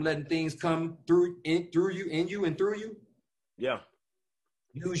 Aside from letting things come through you, in you, and through you. Yeah.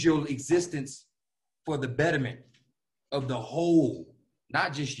 Use your existence for the betterment of the whole,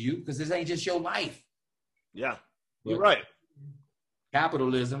 not just you, because this ain't just your life. Yeah. You're right.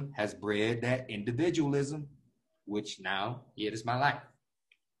 Capitalism has bred that individualism, which now it is my life.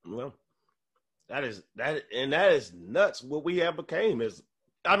 Well, that is nuts. What we have became is,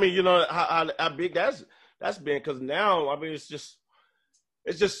 I mean, you know how big that's been, because now, I mean, it's just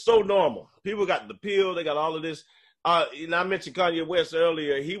so normal. People got the pill, they got all of this. And I mentioned Kanye West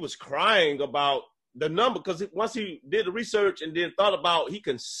earlier. He was crying about the number, because once he did the research and then thought about, he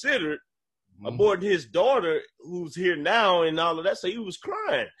considered aborting his daughter, who's here now, and all of that. So he was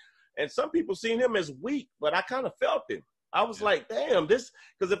crying. And some people seen him as weak, but I kind of felt him. I was like, damn, this,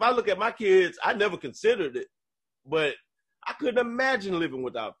 because if I look at my kids, I never considered it, but I couldn't imagine living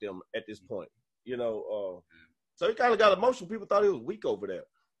without them at this point, you know. So he kind of got emotional. People thought he was weak over there.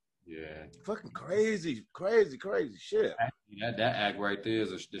 Yeah. Fucking crazy shit. That act right there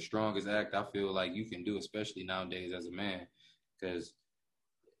is the strongest act I feel like you can do, especially nowadays as a man, because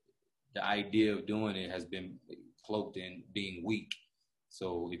the idea of doing it has been cloaked in being weak.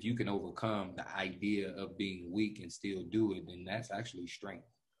 So if you can overcome the idea of being weak and still do it, then that's actually strength.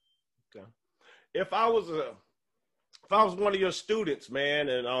 Okay. If I was one of your students, man,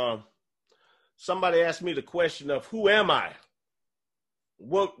 and somebody asked me the question of who am I?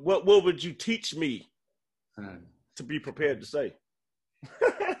 What would you teach me to be prepared to say?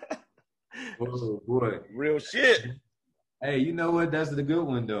 Oh boy, real shit. Hey, you know what? That's the good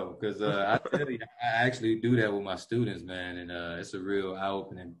one though, because I tell you, I actually do that with my students, man, and it's a real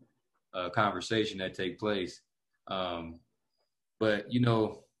eye-opening conversation that take place. But you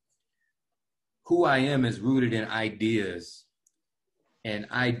know, who I am is rooted in ideas, and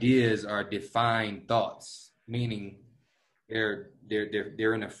ideas are defined thoughts, meaning they're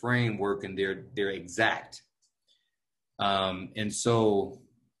in a framework and they're exact. And so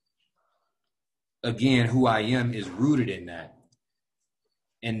again, who I am is rooted in that.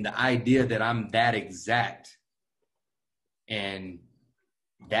 And the idea that I'm that exact and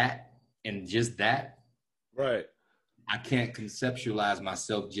just that. Right. I can't conceptualize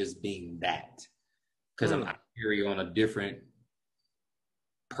myself just being that, because I carry on a different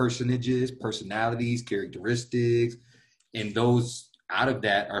personalities, characteristics, and those out of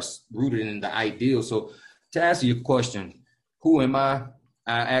that are rooted in the ideal. So to answer your question, who am I?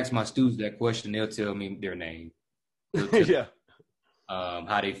 I ask my students that question. They'll tell me their name. Yeah.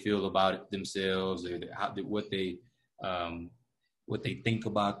 How they feel about themselves, or what they think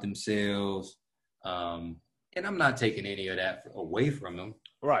about themselves. And I'm not taking any of that away from them.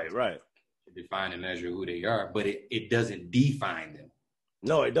 Right. To define and measure who they are, but it doesn't define them.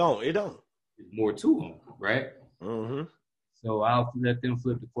 No, it don't. There's more to them, right? Mm-hmm. So I'll let them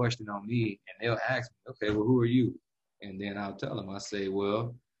flip the question on me, and they'll ask me, okay, well, who are you? And then I'll tell them, I say,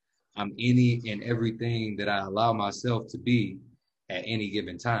 well, I'm any and everything that I allow myself to be at any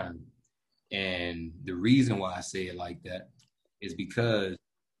given time. And the reason why I say it like that is because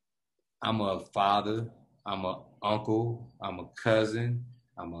I'm a father, I'm an uncle, I'm a cousin,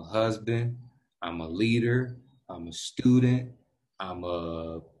 I'm a husband, I'm a leader, I'm a student,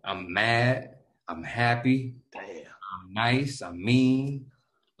 I'm mad, I'm happy. Damn. nice, I'm mean,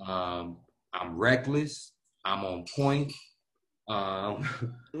 I'm reckless, I'm on point, I'm,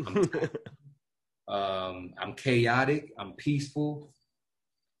 I'm chaotic, I'm peaceful.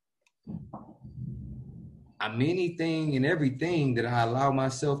 I'm anything and everything that I allow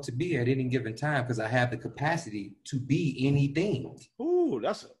myself to be at any given time because I have the capacity to be anything. Ooh,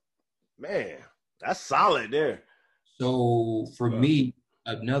 that's solid there. So for me,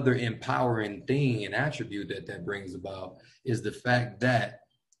 another empowering thing and attribute that brings about is the fact that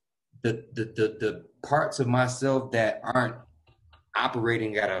the parts of myself that aren't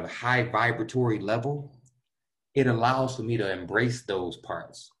operating at a high vibratory level, it allows for me to embrace those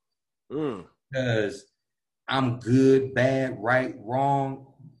parts. Because I'm good, bad, right, wrong,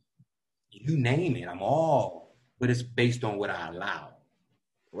 you name it, I'm all, but it's based on what I allow.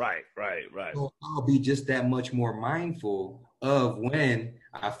 Right. So I'll be just that much more mindful of when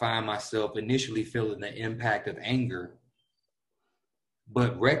I find myself initially feeling the impact of anger,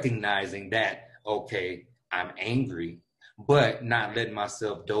 but recognizing that, okay, I'm angry, but not letting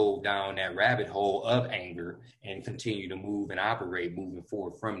myself dove down that rabbit hole of anger and continue to move and operate moving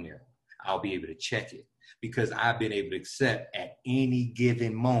forward from there. I'll be able to check it because I've been able to accept at any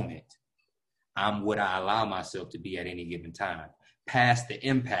given moment, I'm what I allow myself to be at any given time, past the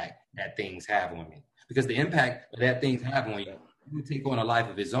impact that things have on me. Because the impact that things have on you, you take on a life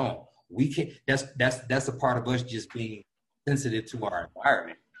of its own. We can't, that's a part of us just being sensitive to our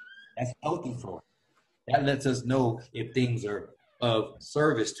environment. That's healthy for us. That lets us know if things are of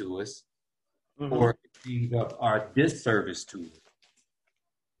service to us or if things are disservice to us.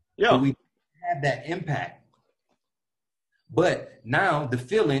 Yeah. So we have that impact. But now the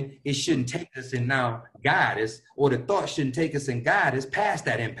feeling, it shouldn't take us and now guide us, or the thought shouldn't take us and guide us past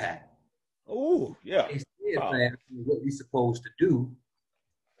that impact. Oh, yeah. What we're supposed to do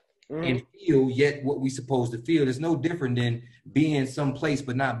and feel, yet what we're supposed to feel is no different than being someplace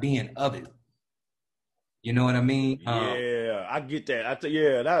but not being of it. You know what I mean? Yeah, I get that.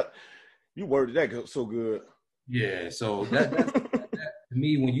 That you worded that so good. Yeah, so that's to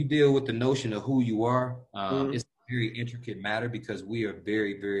me, when you deal with the notion of who you are, it's a very intricate matter because we are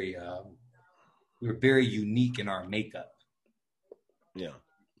very, very, we're very unique in our makeup. Yeah.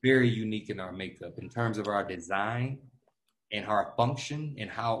 Very unique in our makeup in terms of our design and our function and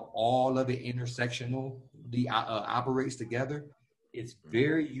how all of it intersectionally operates together. It's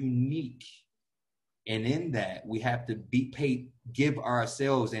very unique. And in that, we have to give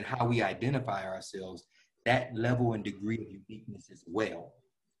ourselves and how we identify ourselves that level and degree of uniqueness as well.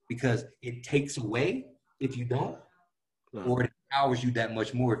 Because it takes away if you don't, or it empowers you that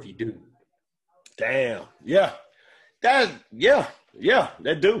much more if you do. Damn. Yeah. That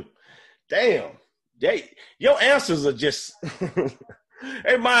do. Damn. Your answers are just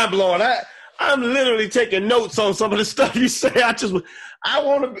they mind blowing. I'm literally taking notes on some of the stuff you say. I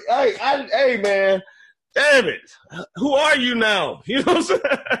want to be, hey man, damn it. Who are you now? You know what I'm saying?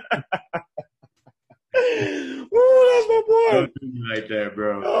 Ooh, that's my boy. Don't do me like that,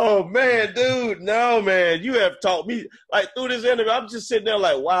 bro. Oh man, dude. No, man. You have taught me like through this interview. I'm just sitting there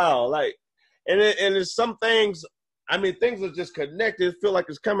like, wow. Like, and there's some things, I mean, things are just connected. Feel like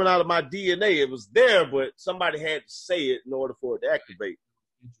it's coming out of my DNA. It was there, but somebody had to say it in order for it to activate.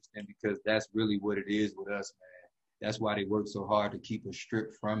 Interesting, because that's really what it is with us, man. That's why they work so hard to keep us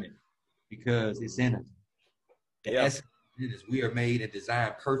stripped from it, because it's in us. The essence is we are made and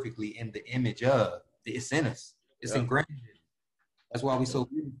designed perfectly in the image of. It's in us. It's ingrained. That's why we so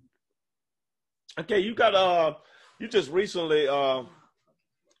beautiful. Okay, you got you just recently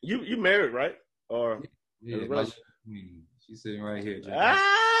you married, right? Or yeah, she's sitting right here.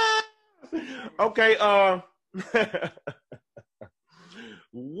 Okay,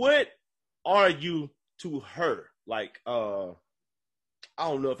 what are you to her? Like I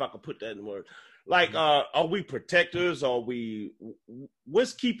don't know if I could put that in words. Like are we protectors? Are we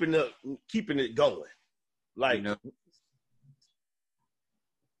what's keeping it going? Like, you know,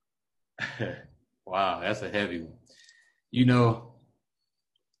 wow, that's a heavy one. You know,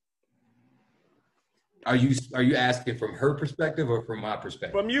 are you asking from her perspective or from my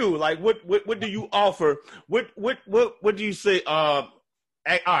perspective? From you, like what do you offer? What do you say? All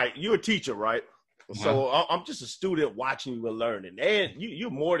right, you're a teacher, right? So I'm just a student watching you and learning, and you're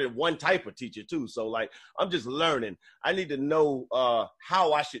more than one type of teacher too. So like I'm just learning. I need to know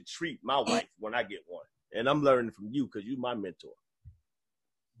how I should treat my wife when I get one, and I'm learning from you because you're my mentor.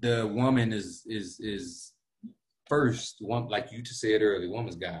 The woman is first one, like you just said earlier.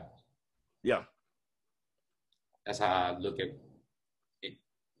 Woman's God. Yeah. That's how I look at it.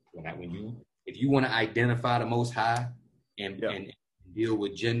 If you want to identify the Most High and deal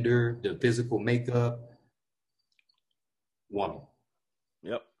with gender, the physical makeup, woman.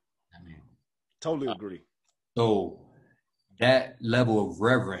 Yep. I mean, Totally agree. so that level of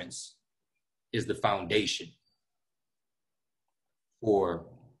reverence is the foundation for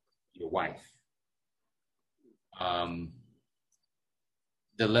your wife.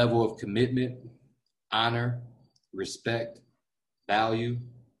 The level of commitment, honor, respect, value,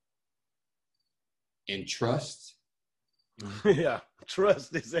 and trust. Yeah,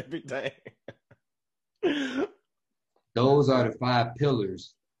 trust is everything. Those are the 5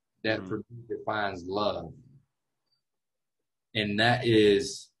 pillars that defines love. And that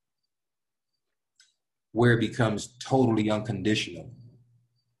is where it becomes totally unconditional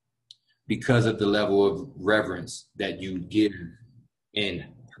because of the level of reverence that you give in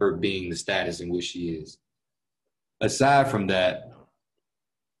her being the status in which she is. Aside from that,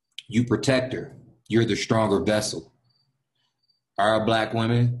 you protect her. You're the stronger vessel. Our Black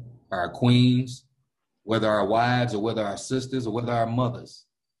women, our queens, whether our wives or whether our sisters or whether our mothers,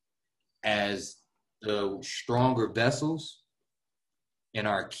 as the stronger vessels, and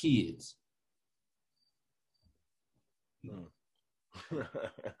our kids.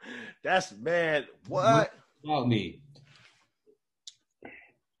 That's, man, what? About me,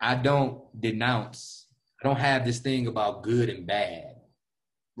 I don't denounce. I don't have this thing about good and bad.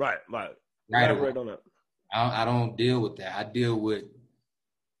 Right. Elaborate on that. I don't deal with that. I deal with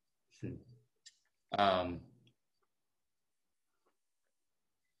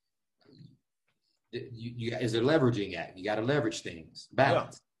it's a leveraging act. You got to leverage things.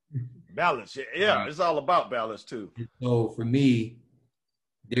 Balance. Yeah. Balance. Yeah. It's all about balance too. So for me,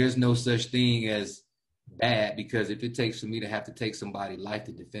 there's no such thing as bad, because if it takes for me to have to take somebody's life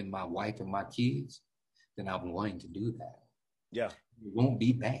to defend my wife and my kids, then I'm willing to do that. Yeah. It won't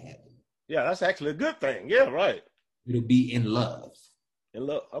be bad. Yeah, that's actually a good thing. Yeah, right. It'll be in love. In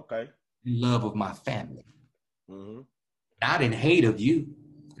love, okay. In love of my family. Mm-hmm. Not in hate of you,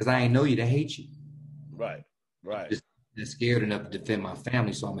 because I ain't know you to hate you. Right. Just scared enough to defend my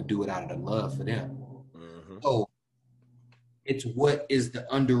family, so I'm going to do it out of the love for them. Mm-hmm. So it's what is the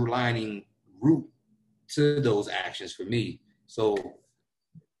underlining root to those actions for me. So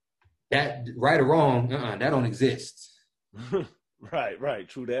that, right or wrong, that don't exist. Right.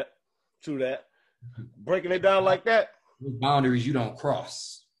 True that. Breaking it down like that. Boundaries you don't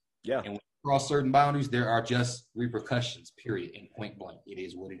cross. Yeah. And when you cross certain boundaries, there are just repercussions, period, and point blank. It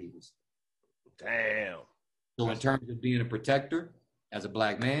is what it is. Damn. So in terms of being a protector as a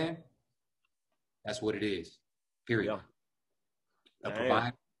Black man, that's what it is, period. Yeah. A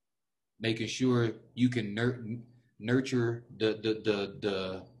provider, making sure you can nurture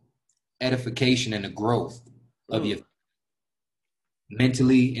the edification and the growth of your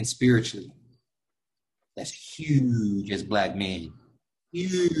mentally and spiritually. That's huge as Black men.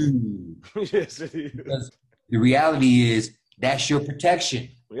 Huge. Yes, it is. Because the reality is that's your protection.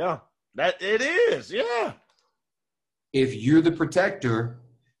 Yeah, that it is. Yeah. If you're the protector,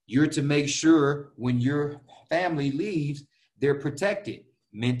 you're to make sure when your family leaves, they're protected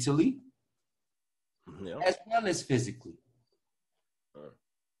mentally as well as physically.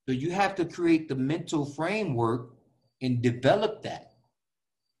 So you have to create the mental framework and develop that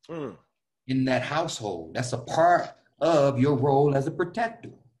in that household. That's a part of your role as a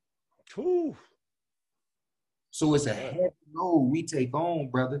protector. Ooh. So it's a heavy load we take on,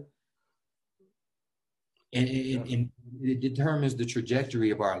 brother. And it determines the trajectory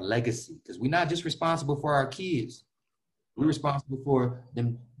of our legacy, because we're not just responsible for our kids. We're responsible for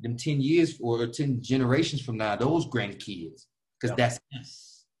them 10 years or 10 generations from now, those grandkids, because that's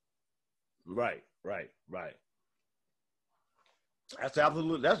us. Right. That's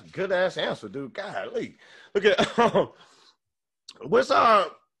a good ass answer, dude. Golly. Look at what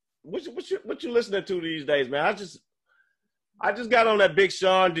you listening to these days, man? I just got on that Big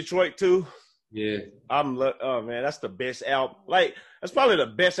Sean Detroit 2. Yeah. Oh man, that's the best album. Like, that's probably the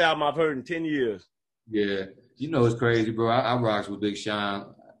best album I've heard in 10 years. Yeah. You know it's crazy, bro. I rocks with Big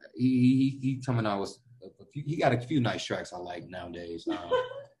Sean. He coming out with he got a few nice tracks I like nowadays.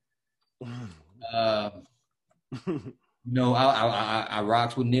 No, I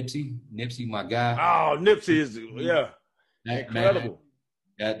rocks with Nipsey. Nipsey, my guy. Oh, Nipsey is incredible.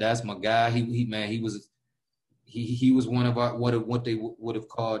 Man, that's my guy. He was one of our what they would have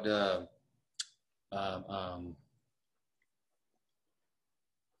called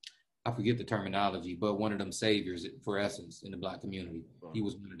I forget the terminology, but one of them saviors for essence in the Black community. He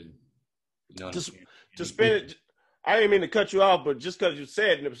was one of them. You know, to spin it. I didn't mean to cut you off, but just because you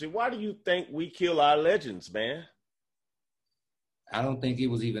said Nipsey, why do you think we kill our legends, man? I don't think it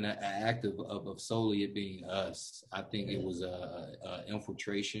was even an act of solely it being us. I think it was a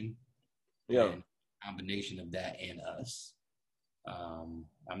infiltration. Yeah. And combination of that and us.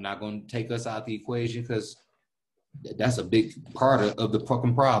 I'm not going to take us out the equation because that's a big part of the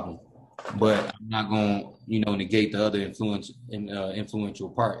fucking problem. But I'm not going to, negate the other influential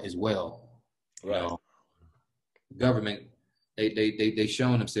part as well. Right. Government, they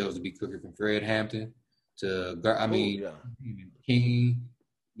shown themselves to be crooked from Fred Hampton to, King,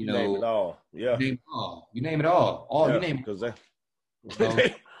 you name it all. Yeah. You name it all. Yeah, you name it. Because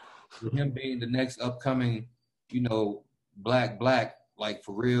With him being the next upcoming, black, like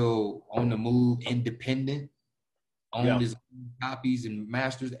for real, on the move, independent, owned his own copies and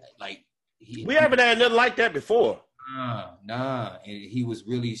masters. Like we haven't had nothing like that before. Nah. And he was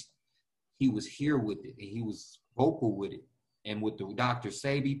here with it, and he was vocal with it. And with the Dr.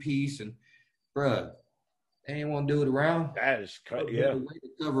 Sabi piece, and bruh, they ain't want to do it around. That is crazy. Yeah. Way to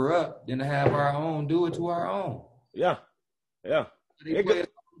cover up than to have our own do it to our own. Yeah. They play us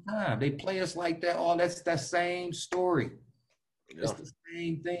all the time. They play us like that. Oh, that's that same story. Yeah. It's the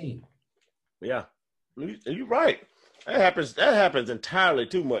same thing. Yeah, you're right. That happens entirely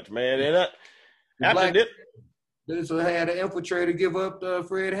too much, man. And after this, so had an infiltrator give up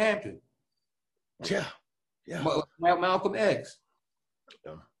Fred Hampton. Yeah. Malcolm X.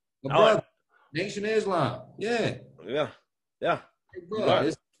 Yeah. Brother, Nation of Islam. Yeah. Hey, bro,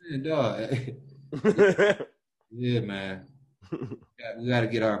 right. Yeah, man. We got to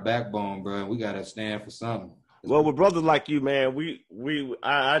get our backbone, bro. We got to stand for something. Well, with brothers like you, man,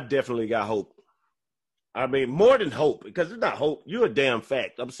 I definitely got hope. I mean, more than hope, because it's not hope. You're a damn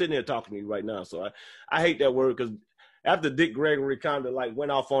fact. I'm sitting here talking to you right now, so I hate that word because after Dick Gregory kind of like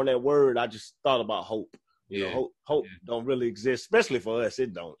went off on that word, I just thought about hope. Yeah. Hope don't really exist, especially for us.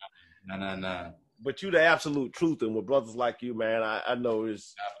 It don't. No. But you the absolute truth, and with brothers like you, man, I know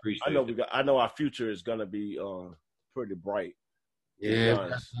I know our future is gonna be pretty bright. Yeah,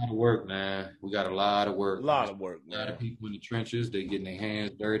 that's a lot of work, man. We got a lot of work. A lot of work, man. A lot of people in the trenches, they getting their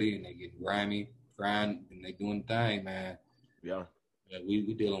hands dirty and they getting grimy, grind, and they doing the thing, man. Yeah.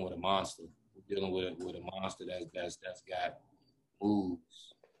 We dealing with a monster. We're dealing with a monster that's got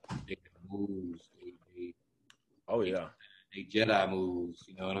moves. They moves. They Jedi moves.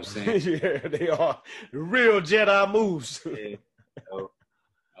 You know what I'm saying? Yeah, they are real Jedi moves. Yeah.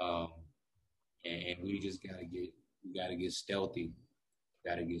 And we just gotta get stealthy. We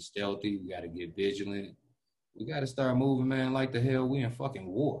gotta get vigilant. We gotta start moving, man, like the hell we in fucking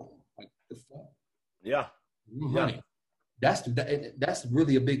war. Like the fuck. Yeah. That's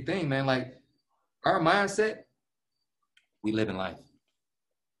really a big thing, man. Like our mindset, we live in life.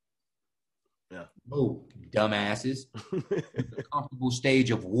 Yeah. Oh, dumbasses. The comfortable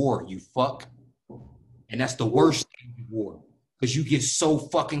stage of war, you fuck. And that's the worst stage of war. Because you get so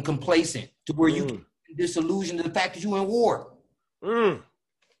fucking complacent to where you get disillusioned to the fact that you're in war.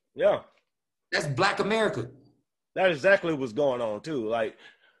 Yeah. That's Black America. That's exactly what's going on, too. Like,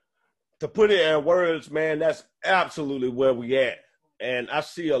 to put it in words, man, that's absolutely where we at. And I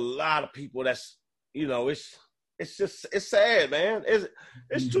see a lot of people that's, it's sad, man.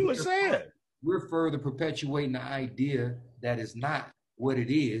 It's truly sad. We're further perpetuating the idea that it's not what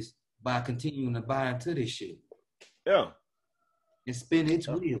it is by continuing to buy into this shit. Yeah. And spin its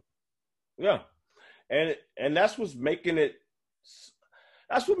wheel. Yeah. And that's what's making it,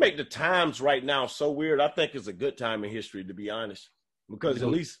 that's what makes the times right now so weird. I think it's a good time in history, to be honest. Because at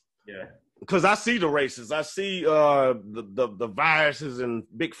least, because I see the races. I see the viruses and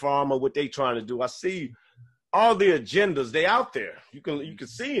Big Pharma, what they trying to do. I see all the agendas. They out there. You can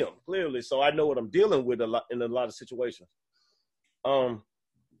see them clearly. So I know what I'm dealing with in a lot of situations.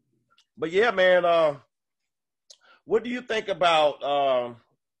 But yeah, man, what do you think about,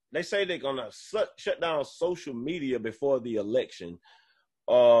 they say they're going to shut down social media before the election.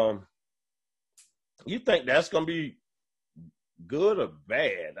 You think that's going to be good or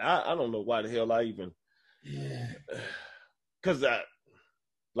bad? I don't know why the hell I even, because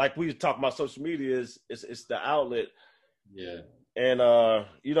like we were talking about, social media it's the outlet. Yeah. And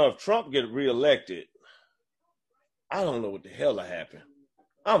if Trump get reelected, I don't know what the hell will happen.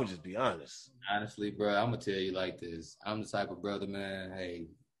 I'm gonna just be honest. Honestly, bro, I'm gonna tell you like this. I'm the type of brother, man. Hey,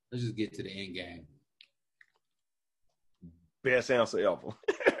 let's just get to the end game. Best answer ever.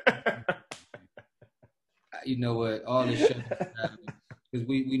 You know what? All this shit, because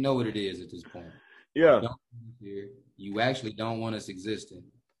we know what it is at this point. Yeah. You actually don't want us existing.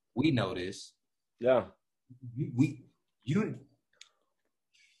 We know this. Yeah. You.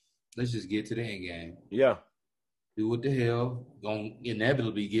 Let's just get to the end game. Yeah. Do what the hell gonna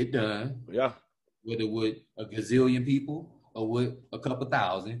inevitably get done. Yeah. Whether with a gazillion people or with a couple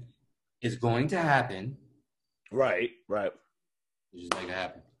thousand, it's going to happen. Right. Just make it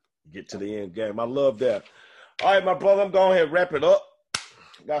happen. Get to the end game. I love that. All right, my brother, I'm going ahead and wrap it up.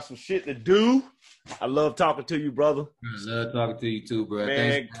 Got some shit to do. I love talking to you, brother. I love talking to you too, bro. Man,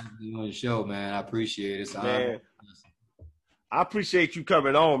 thanks for having me on the show, man. I appreciate it. It's an man, honor. I appreciate you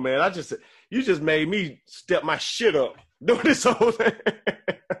coming on, man. You just made me step my shit up doing this whole thing.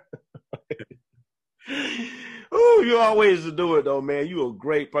 Ooh, you always do it though, man. You a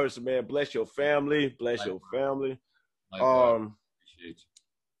great person, man. Bless your family. Bless your family. Appreciate you.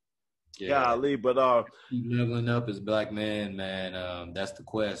 Yeah. Golly, but keep leveling up as black men, man. That's the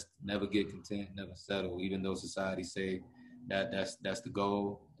quest. Never get content, never settle. Even though society say that's the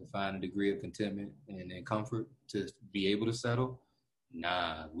goal, to find a degree of contentment and comfort to be able to settle.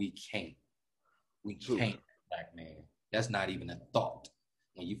 Nah, we can't. We can't, black man. That's not even a thought.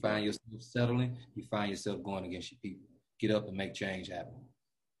 When you find yourself settling, you find yourself going against your people. Get up and make change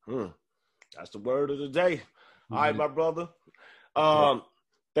happen. That's the word of the day. All right, my brother.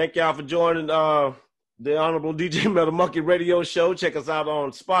 Thank y'all for joining the Honorable DJ Metal Monkey Radio Show. Check us out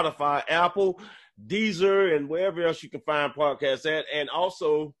on Spotify, Apple, Deezer, and wherever else you can find podcasts at. And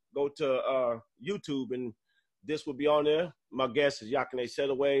also go to YouTube, and this will be on there. My guest is Yakini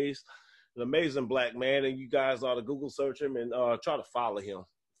Ceteways, an amazing black man, and you guys ought to Google search him and try to follow him,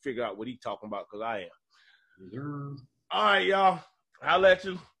 figure out what he's talking about, because I am. All right, y'all. I'll let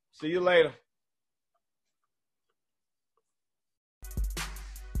you. See you later.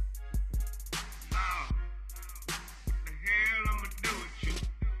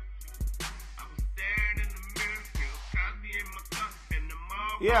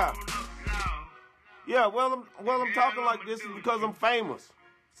 Yeah. Well, I'm talking like this is because I'm famous.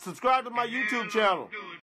 Subscribe to my YouTube channel.